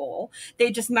bigger goal.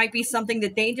 They just might be something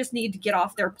that they just need to get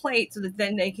off their plate so that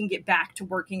then they can get back to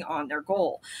working on their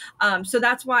goal. So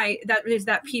that's why that is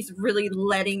that piece of really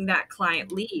letting that client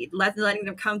lead, letting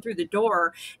them come through the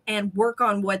door and work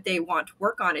on what they want to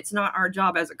work on. It's not our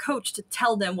job as a coach to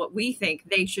tell them what we think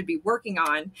they should be working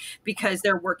on because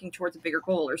they're working towards a bigger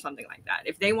goal or something like that.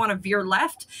 If they want to veer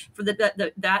left for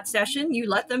that session, you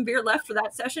let them veer left for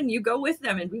that session, you go with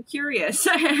them and be curious.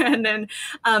 And then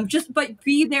but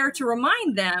be there to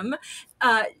remind them,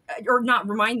 or not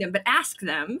remind them, but ask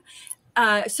them.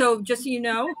 So just so you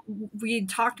know, we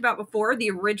talked about before, the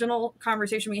original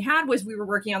conversation we had was we were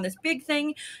working on this big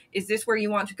thing. Is this where you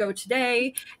want to go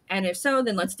today? And if so,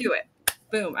 then let's do it.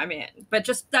 Boom, I'm in. But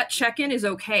just that check-in is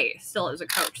okay still as a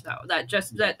coach, though. That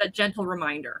gentle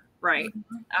reminder, right?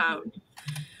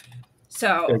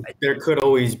 So there could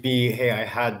always be, hey, I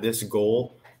had this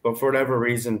goal, but for whatever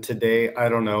reason today, I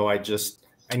don't know. I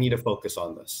need to focus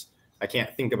on this. I can't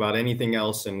think about anything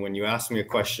else. And when you ask me a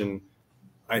question,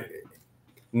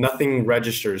 nothing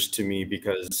registers to me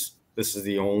because this is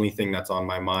the only thing that's on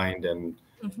my mind, and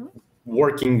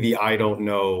working the I don't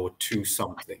know to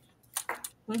something.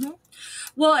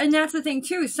 Well, and that's the thing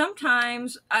too.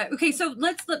 Sometimes, okay, so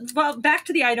let's back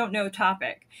to the I don't know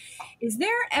topic. Is there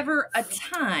ever a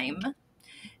time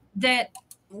that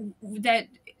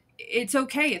it's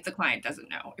okay if the client doesn't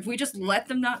know, if we just let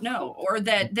them not know, or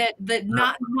that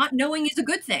not knowing is a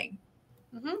good thing?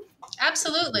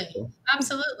 Absolutely.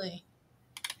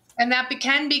 And that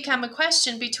can become a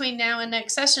question between now and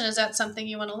next session. Is that something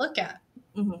you want to look at?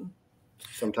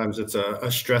 Sometimes it's a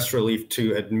stress relief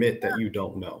to admit that you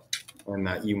don't know and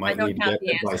that you might need to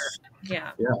get advice.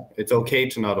 Yeah, it's okay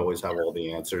to not always have all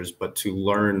the answers, but to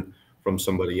learn from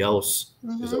somebody else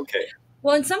is okay.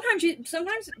 Well, and sometimes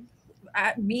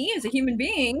me as a human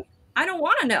being, I don't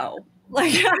want to know.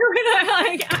 Like,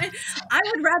 I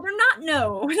would rather not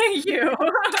know. Thank you.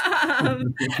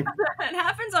 It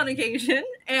happens on occasion,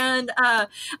 and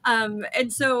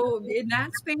so in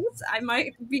that space, I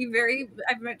might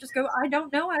just go, I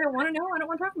don't know, I don't want to know, I don't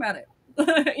want to talk about it.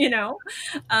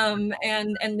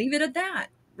 And leave it at that,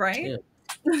 right?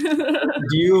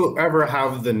 Do you ever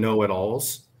have the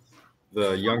know-it-alls?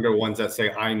 The younger ones that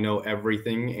say, I know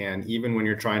everything. And even when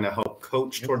you're trying to help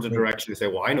coach towards a direction, they say,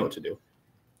 well, I know what to do.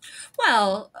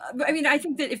 Well, I mean, I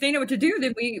think that if they know what to do,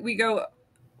 then we go,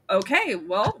 okay,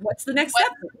 well, what's the next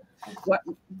step?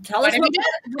 Tell us what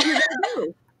you're going to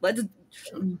do. Let's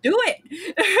do it.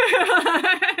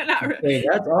 Hey,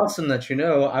 that's awesome that you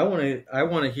know. I want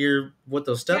to hear what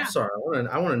those steps are.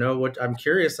 I want to know what I'm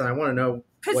curious, and I want to know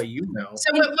what you know.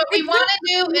 So what we want to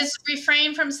do is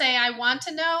refrain from saying, I want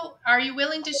to know. Are you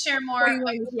willing to share more?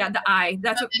 Yeah, the I.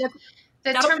 That's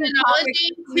the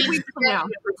terminology. 2 weeks from now.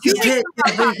 You can't.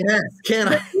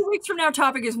 2 weeks from now,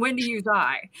 topic is when to use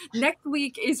I. Next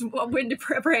week is when to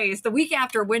praise. The week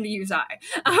after, when to use I.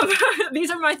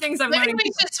 These are my things I'm learning. Maybe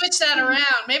we should switch that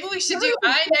around. Maybe we should do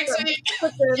I next week.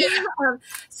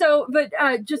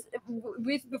 Just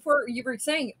before you were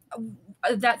saying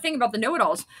that thing about the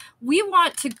know-it-alls, we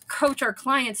want to coach our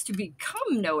clients to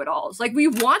become know-it-alls. Like, we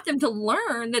want them to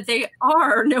learn that they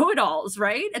are know-it-alls,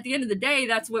 right? At the end of the day,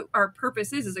 that's what our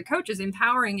purpose is as a coach, is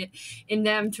empowering it in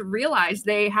them to realize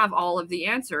they have all of the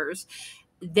answers.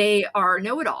 They are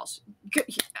know-it-alls.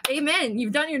 Amen.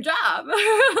 You've done your job.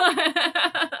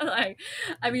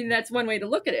 That's one way to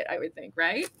look at it, I would think,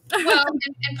 right? Well,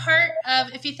 and part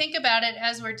of, if you think about it,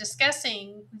 as we're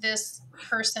discussing this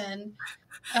person,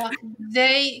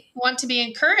 they want to be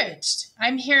encouraged.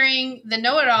 I'm hearing the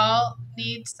know-it-all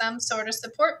needs some sort of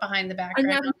support behind the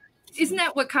background. Isn't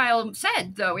that what Kyle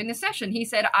said, though, in the session? He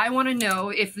said, I want to know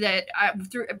if that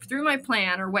through my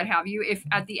plan or what have you, if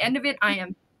at the end of it, I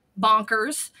am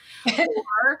bonkers,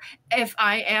 or if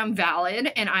I am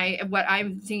valid and what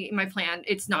I'm thinking in my plan,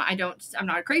 I'm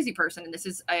not a crazy person, and this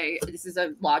is a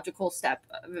logical step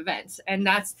of events, and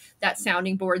that's that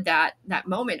sounding board, that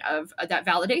moment of that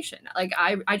validation. Like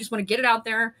I just want to get it out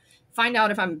there, find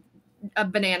out if I'm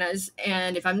bananas,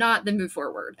 and if I'm not, then move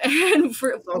forward. And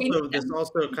this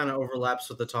also kind of overlaps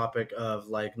with the topic of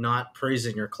like not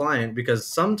praising your client, because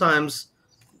sometimes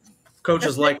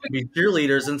coaches like to be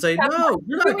cheerleaders and say, "No,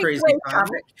 you're not crazy, Kyle."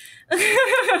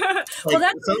 Well,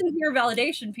 that's the your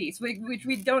validation piece, which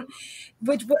we don't.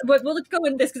 Which we'll go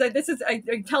into this, because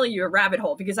I'm telling you a rabbit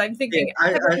hole, because I'm thinking.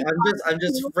 Yeah, I'm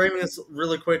just framing this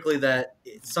really quickly, that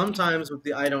sometimes with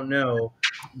the I don't know,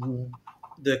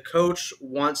 the coach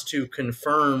wants to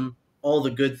confirm all the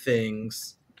good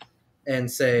things and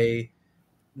say,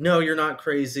 "No, you're not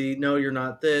crazy. No, you're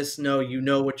not this. No, you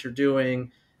know what you're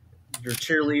doing. Your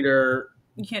cheerleader."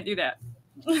 You can't do that.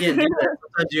 You can't do that.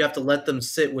 Sometimes you have to let them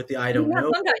sit with the I don't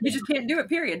know. Sometimes you just can't do it,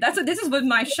 period. This is with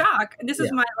my shock. This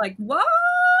is my like, what?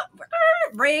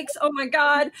 Breaks, oh my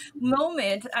God,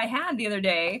 moment I had the other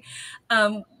day.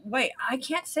 Wait, I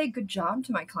can't say good job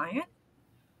to my client?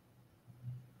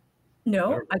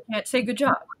 No, I can't say good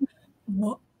job.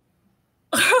 What?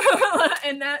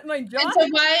 And that my job. And so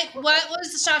what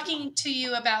was shocking to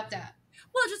you about that?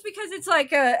 Well, just because it's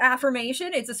like a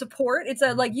affirmation, it's a support, it's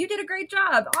a like, you did a great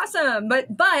job, awesome. But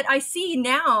I see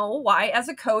now why, as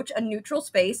a coach, a neutral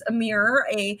space, a mirror,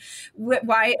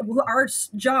 why our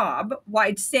job,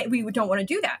 why we don't want to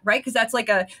do that, right? Because that's like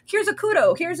here's a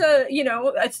kudo, here's a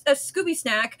Scooby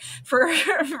snack for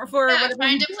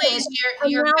trying to please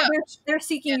your coach. They're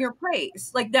seeking your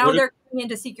praise. Like now they're coming in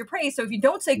to seek your praise. So if you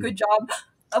don't say good job,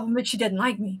 but she didn't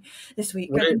like me this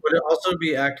week. Would it also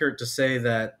be accurate to say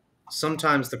that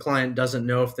sometimes the client doesn't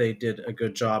know if they did a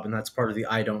good job, and that's part of the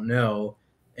I don't know,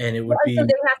 and it would be... So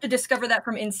they have to discover that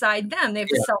from inside them. They have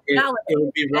to self-validate. It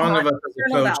would be wrong of us as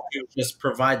a coach to just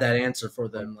provide that answer for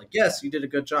them. Like, yes, you did a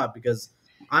good job, because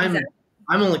I'm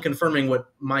only confirming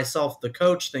what myself, the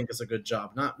coach, think is a good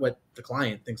job, not what the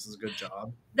client thinks is a good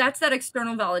job. That's that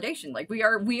external validation. Like we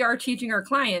are teaching our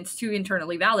clients to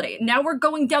internally validate. Now we're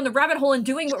going down the rabbit hole and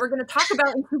doing what we're going to talk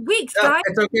about in 2 weeks, guys.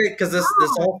 It's okay, because this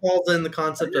all falls in the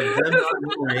concept of them not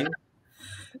knowing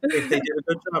if they did a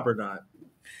good job or not,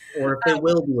 or if they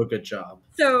will do a good job.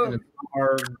 So and it's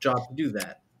our job to do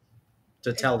that.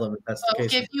 To tell them if that's the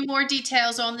case. We'll give you more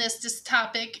details on this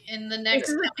topic in the next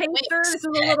weeks. This is a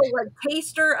little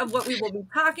taster of what we will be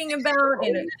talking about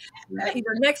in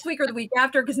either next week or the week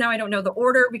after, because now I don't know the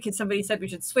order, because somebody said we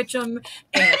should switch them.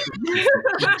 And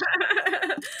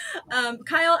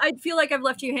Kyle, I feel like I've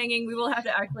left you hanging. We will have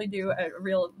to actually do a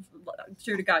real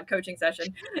true to God coaching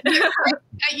session.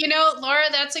 Laura,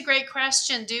 that's a great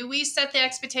question. Do we set the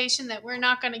expectation that we're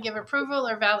not going to give approval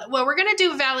or well, we're going to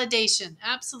do validation,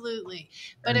 absolutely,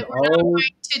 but we're not going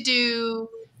to do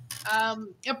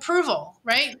approval,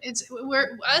 right?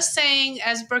 We're us saying,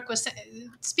 as Brooke was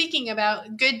speaking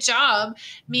about, good job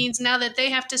means now that they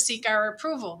have to seek our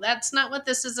approval. That's not what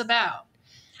this is about.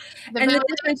 The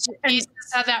validation piece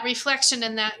is have that reflection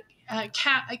and that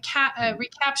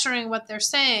recapturing what they're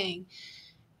saying.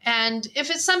 And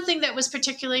if it's something that was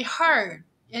particularly hard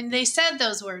and they said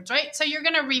those words, right? So you're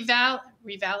going to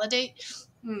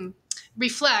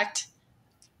reflect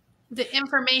the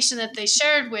information that they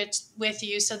shared with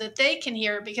you so that they can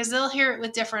hear it, because they'll hear it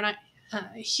with different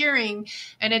hearing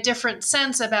and a different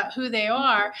sense about who they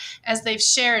are as they've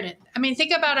shared it. I mean,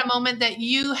 think about a moment that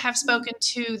you have spoken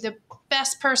to the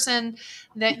best person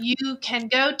that you can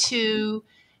go to,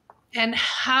 and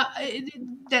how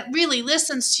that really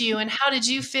listens to you, and how did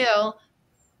you feel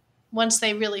once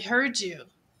they really heard you?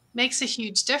 Makes a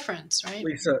huge difference, right?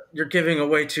 Lisa, you're giving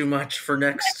away too much for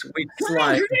next week's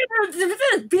live.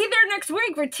 Be there next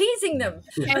week. We're teasing them.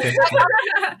 We're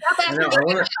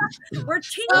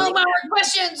teasing our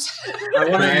questions.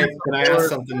 Can I ask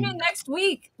something? Next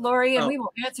week, Lori, and we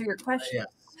will answer your question.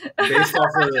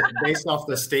 Based off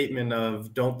the statement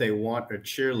of don't they want a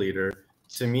cheerleader?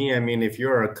 To me, I mean, if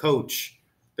you're a coach,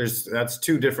 that's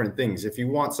two different things. If you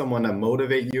want someone to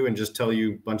motivate you and just tell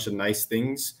you a bunch of nice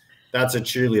things, that's a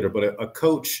cheerleader. But a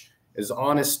coach, as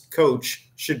honest coach,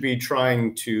 should be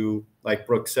trying to, like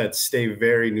Brooke said, stay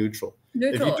very neutral.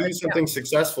 If you do something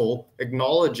successful,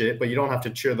 acknowledge it, but you don't have to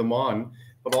cheer them on.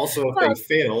 But also, if they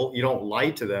fail, you don't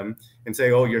lie to them and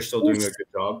say, "Oh, you're still doing a good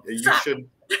job." You should.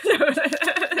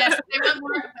 Yes,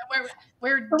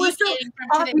 we're deviating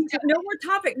from today's topic. No more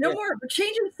topic. No more. We're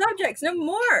changing subjects. No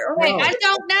more. Okay, I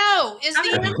don't know. Is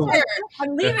the answer?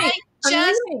 I'm leaving. I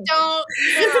just don't know.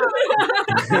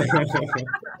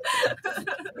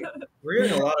 We're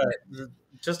getting a lot of.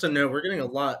 Just a note. We're getting a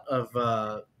lot of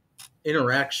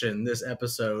interaction this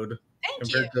episode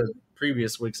compared to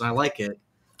previous weeks. And I like it.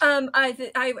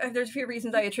 There's a few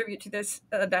reasons I attribute to this,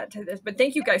 but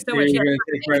thank you guys so much. You're going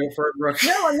to take credit for it, Brooke?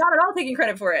 No, I'm not at all taking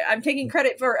credit for it. I'm taking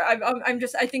credit for.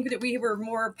 I think that we were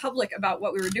more public about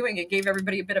what we were doing. It gave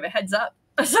everybody a bit of a heads up,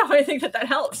 so I think that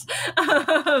helps.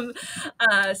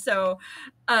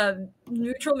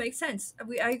 Neutral makes sense.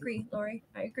 I agree, Lori.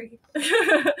 I agree.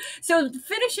 So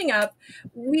finishing up,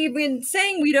 we've been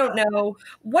saying we don't know.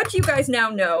 What do you guys now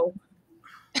know?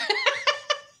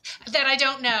 That I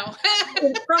don't know.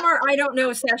 From our I don't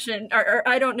know session, or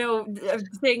I don't know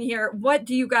thing here, what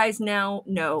do you guys now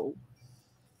know?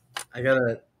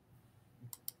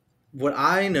 What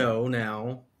I know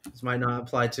now, this might not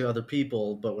apply to other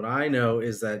people, but what I know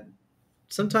is that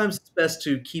sometimes it's best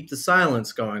to keep the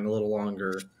silence going a little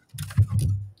longer.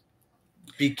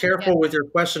 Be careful with your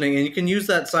questioning, and you can use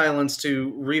that silence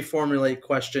to reformulate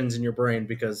questions in your brain,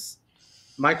 because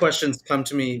my questions come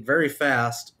to me very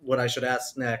fast, what I should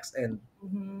ask next, and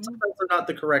sometimes they're not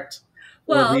the correct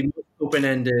or the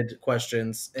open-ended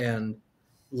questions, and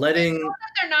letting... It's not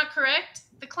that they're not correct.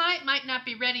 The client might not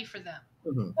be ready for them.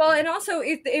 Mm-hmm. Well, and also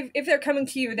if they're coming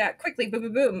to you that quickly, boom,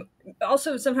 boom, boom,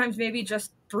 also sometimes maybe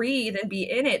just breathe and be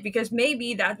in it, because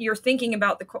maybe that you're thinking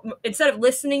about instead of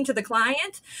listening to the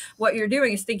client, what you're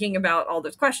doing is thinking about all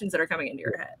those questions that are coming into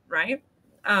your head, right?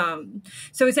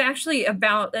 So it's actually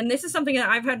about, and this is something that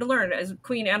I've had to learn as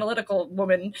queen analytical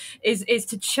woman, is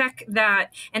to check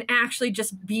that and actually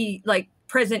just be like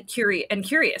present,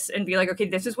 curious, and be like, okay,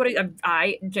 this is what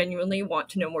I genuinely want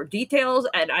to know more details,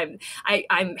 and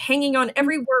I'm hanging on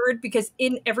every word, because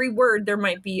in every word there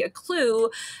might be a clue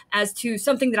as to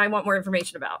something that I want more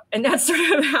information about, and that's sort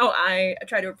of how I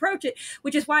try to approach it,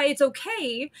 which is why it's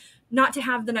okay not to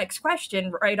have the next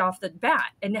question right off the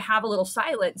bat, and to have a little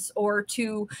silence, or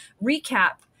to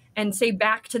recap and say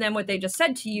back to them what they just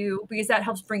said to you, because that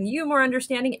helps bring you more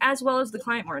understanding as well as the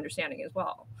client more understanding as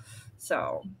well.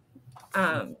 So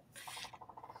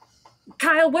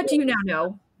Kyle, what do you now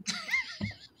know?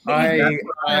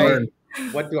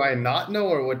 What do I not know,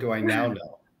 or what do I now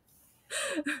know?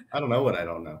 I don't know what I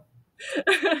don't know.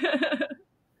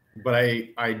 But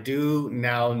I do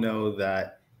now know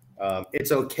that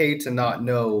it's okay to not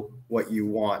know what you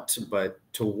want, but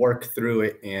to work through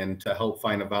it and to help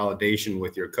find a validation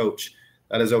with your coach.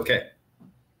 That is okay.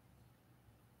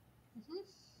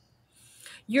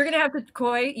 You're going to have to,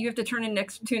 Coy, you have to tune in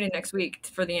next week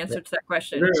for the answer to that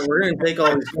question. We're going to take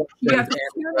all these questions. You have to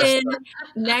tune in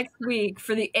next week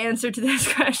for the answer to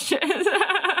this question.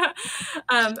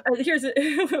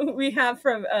 We have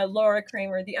from Laura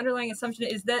Kramer. The underlying assumption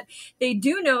is that they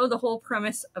do know the whole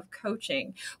premise of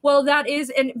coaching. Well, that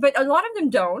is, but a lot of them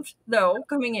don't, though,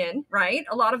 coming in, right?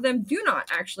 A lot of them do not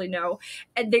actually know,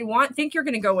 and they think you're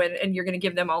going to go in and you're going to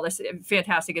give them all this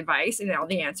fantastic advice and all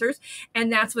the answers,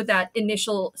 and that's what that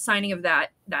initial signing of that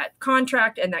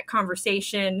contract and that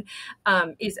conversation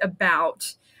is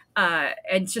about,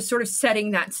 and just sort of setting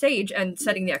that stage and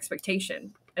setting the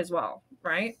expectation as well,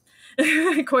 right?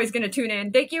 Coy's going to tune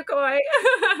in. Thank you, Coy.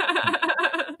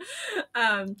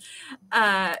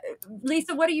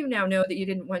 Lisa, what do you now know that you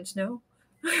didn't once know?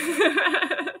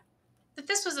 That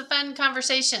this was a fun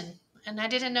conversation, and I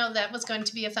didn't know that was going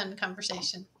to be a fun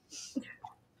conversation.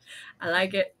 I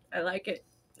like it.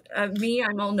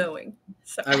 I'm all knowing.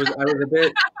 So. I was a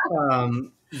bit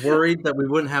worried that we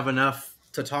wouldn't have enough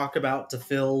to talk about to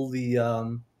fill the.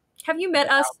 Have you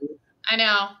met us? I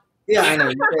know. Yeah, I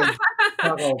know.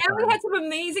 And we had some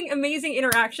amazing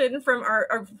interaction from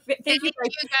our thank you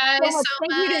guys so much.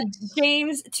 Thank you to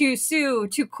James, to Sue,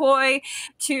 to Coy,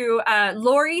 to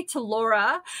Lori, to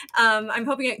Laura. I'm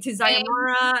hoping to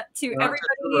Zayamara, to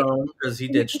everybody, because he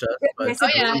ditched us. But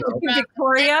to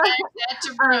Victoria.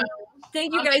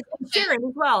 Thank you guys, Sharon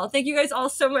as well. Thank you guys all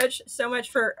so much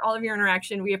for all of your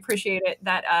interaction. We appreciate it.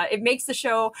 That it makes the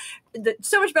show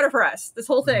so much better for us. This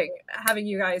whole thing, having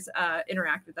you guys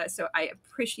interact with us. So I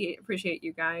appreciate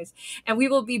you guys. And we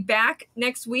will be back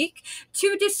next week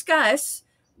to discuss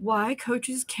why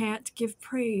coaches can't give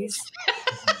praise.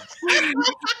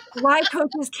 Why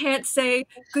coaches can't say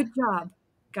good job,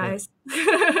 guys.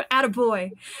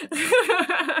 Attaboy.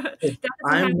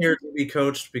 I'm here to be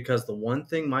coached because the one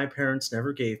thing my parents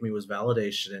never gave me was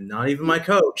validation, and not even my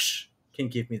coach can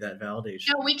give me that validation.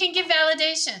 No, we can give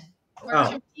validation.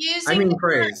 I mean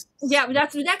praise. Yeah,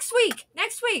 that's next week.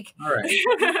 All right.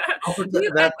 I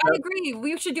agree.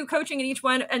 We should do coaching in each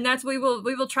one, and we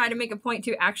will try to make a point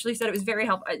to actually said it was very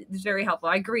helpful. It's very helpful.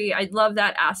 I agree. I love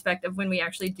that aspect of when we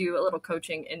actually do a little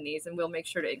coaching in these, and we'll make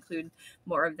sure to include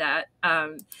more of that.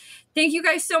 Thank you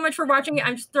guys so much for watching.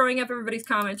 I'm just throwing up everybody's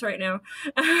comments right now.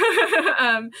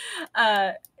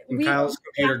 And Kyle's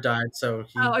computer died, so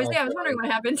he. I was wondering what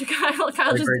happened to Kyle.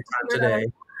 Kyle just great time today.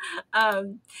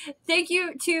 Thank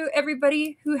you to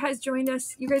everybody who has joined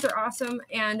us. You guys are awesome,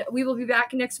 and we will be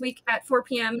back next week at 4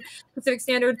 p.m. Pacific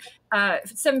Standard,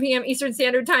 7 p.m. Eastern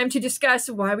Standard Time to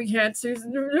discuss why we can't.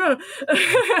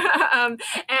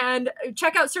 And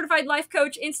check out Certified Life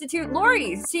Coach Institute.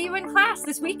 Lori, see you in class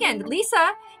this weekend.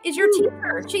 Lisa is your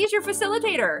teacher. She is your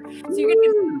facilitator, so you're gonna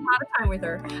get a lot of time with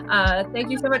her. Thank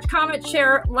you so much. Comment,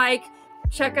 share, like,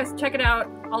 check it out,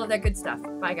 all of that good stuff.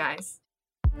 Bye, guys.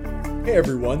 Hey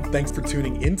everyone, thanks for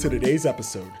tuning in to today's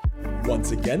episode.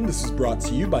 Once again, this is brought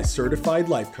to you by Certified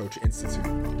Life Coach Institute.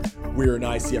 We're an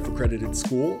ICF accredited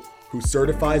school who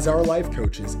certifies our life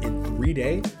coaches in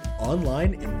 3-day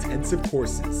online intensive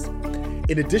courses.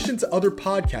 In addition to other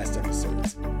podcast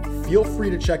episodes, feel free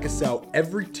to check us out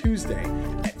every Tuesday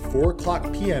at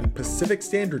 4:00 p.m. Pacific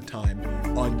Standard Time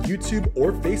on YouTube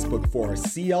or Facebook for our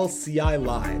CLCI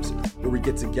Lives, where we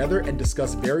get together and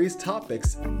discuss various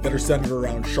topics that are centered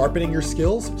around sharpening your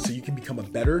skills so you can become a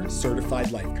better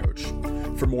certified life coach.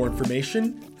 For more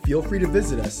information, feel free to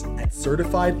visit us at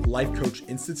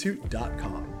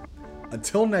certifiedlifecoachinstitute.com.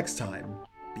 Until next time,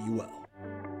 be well.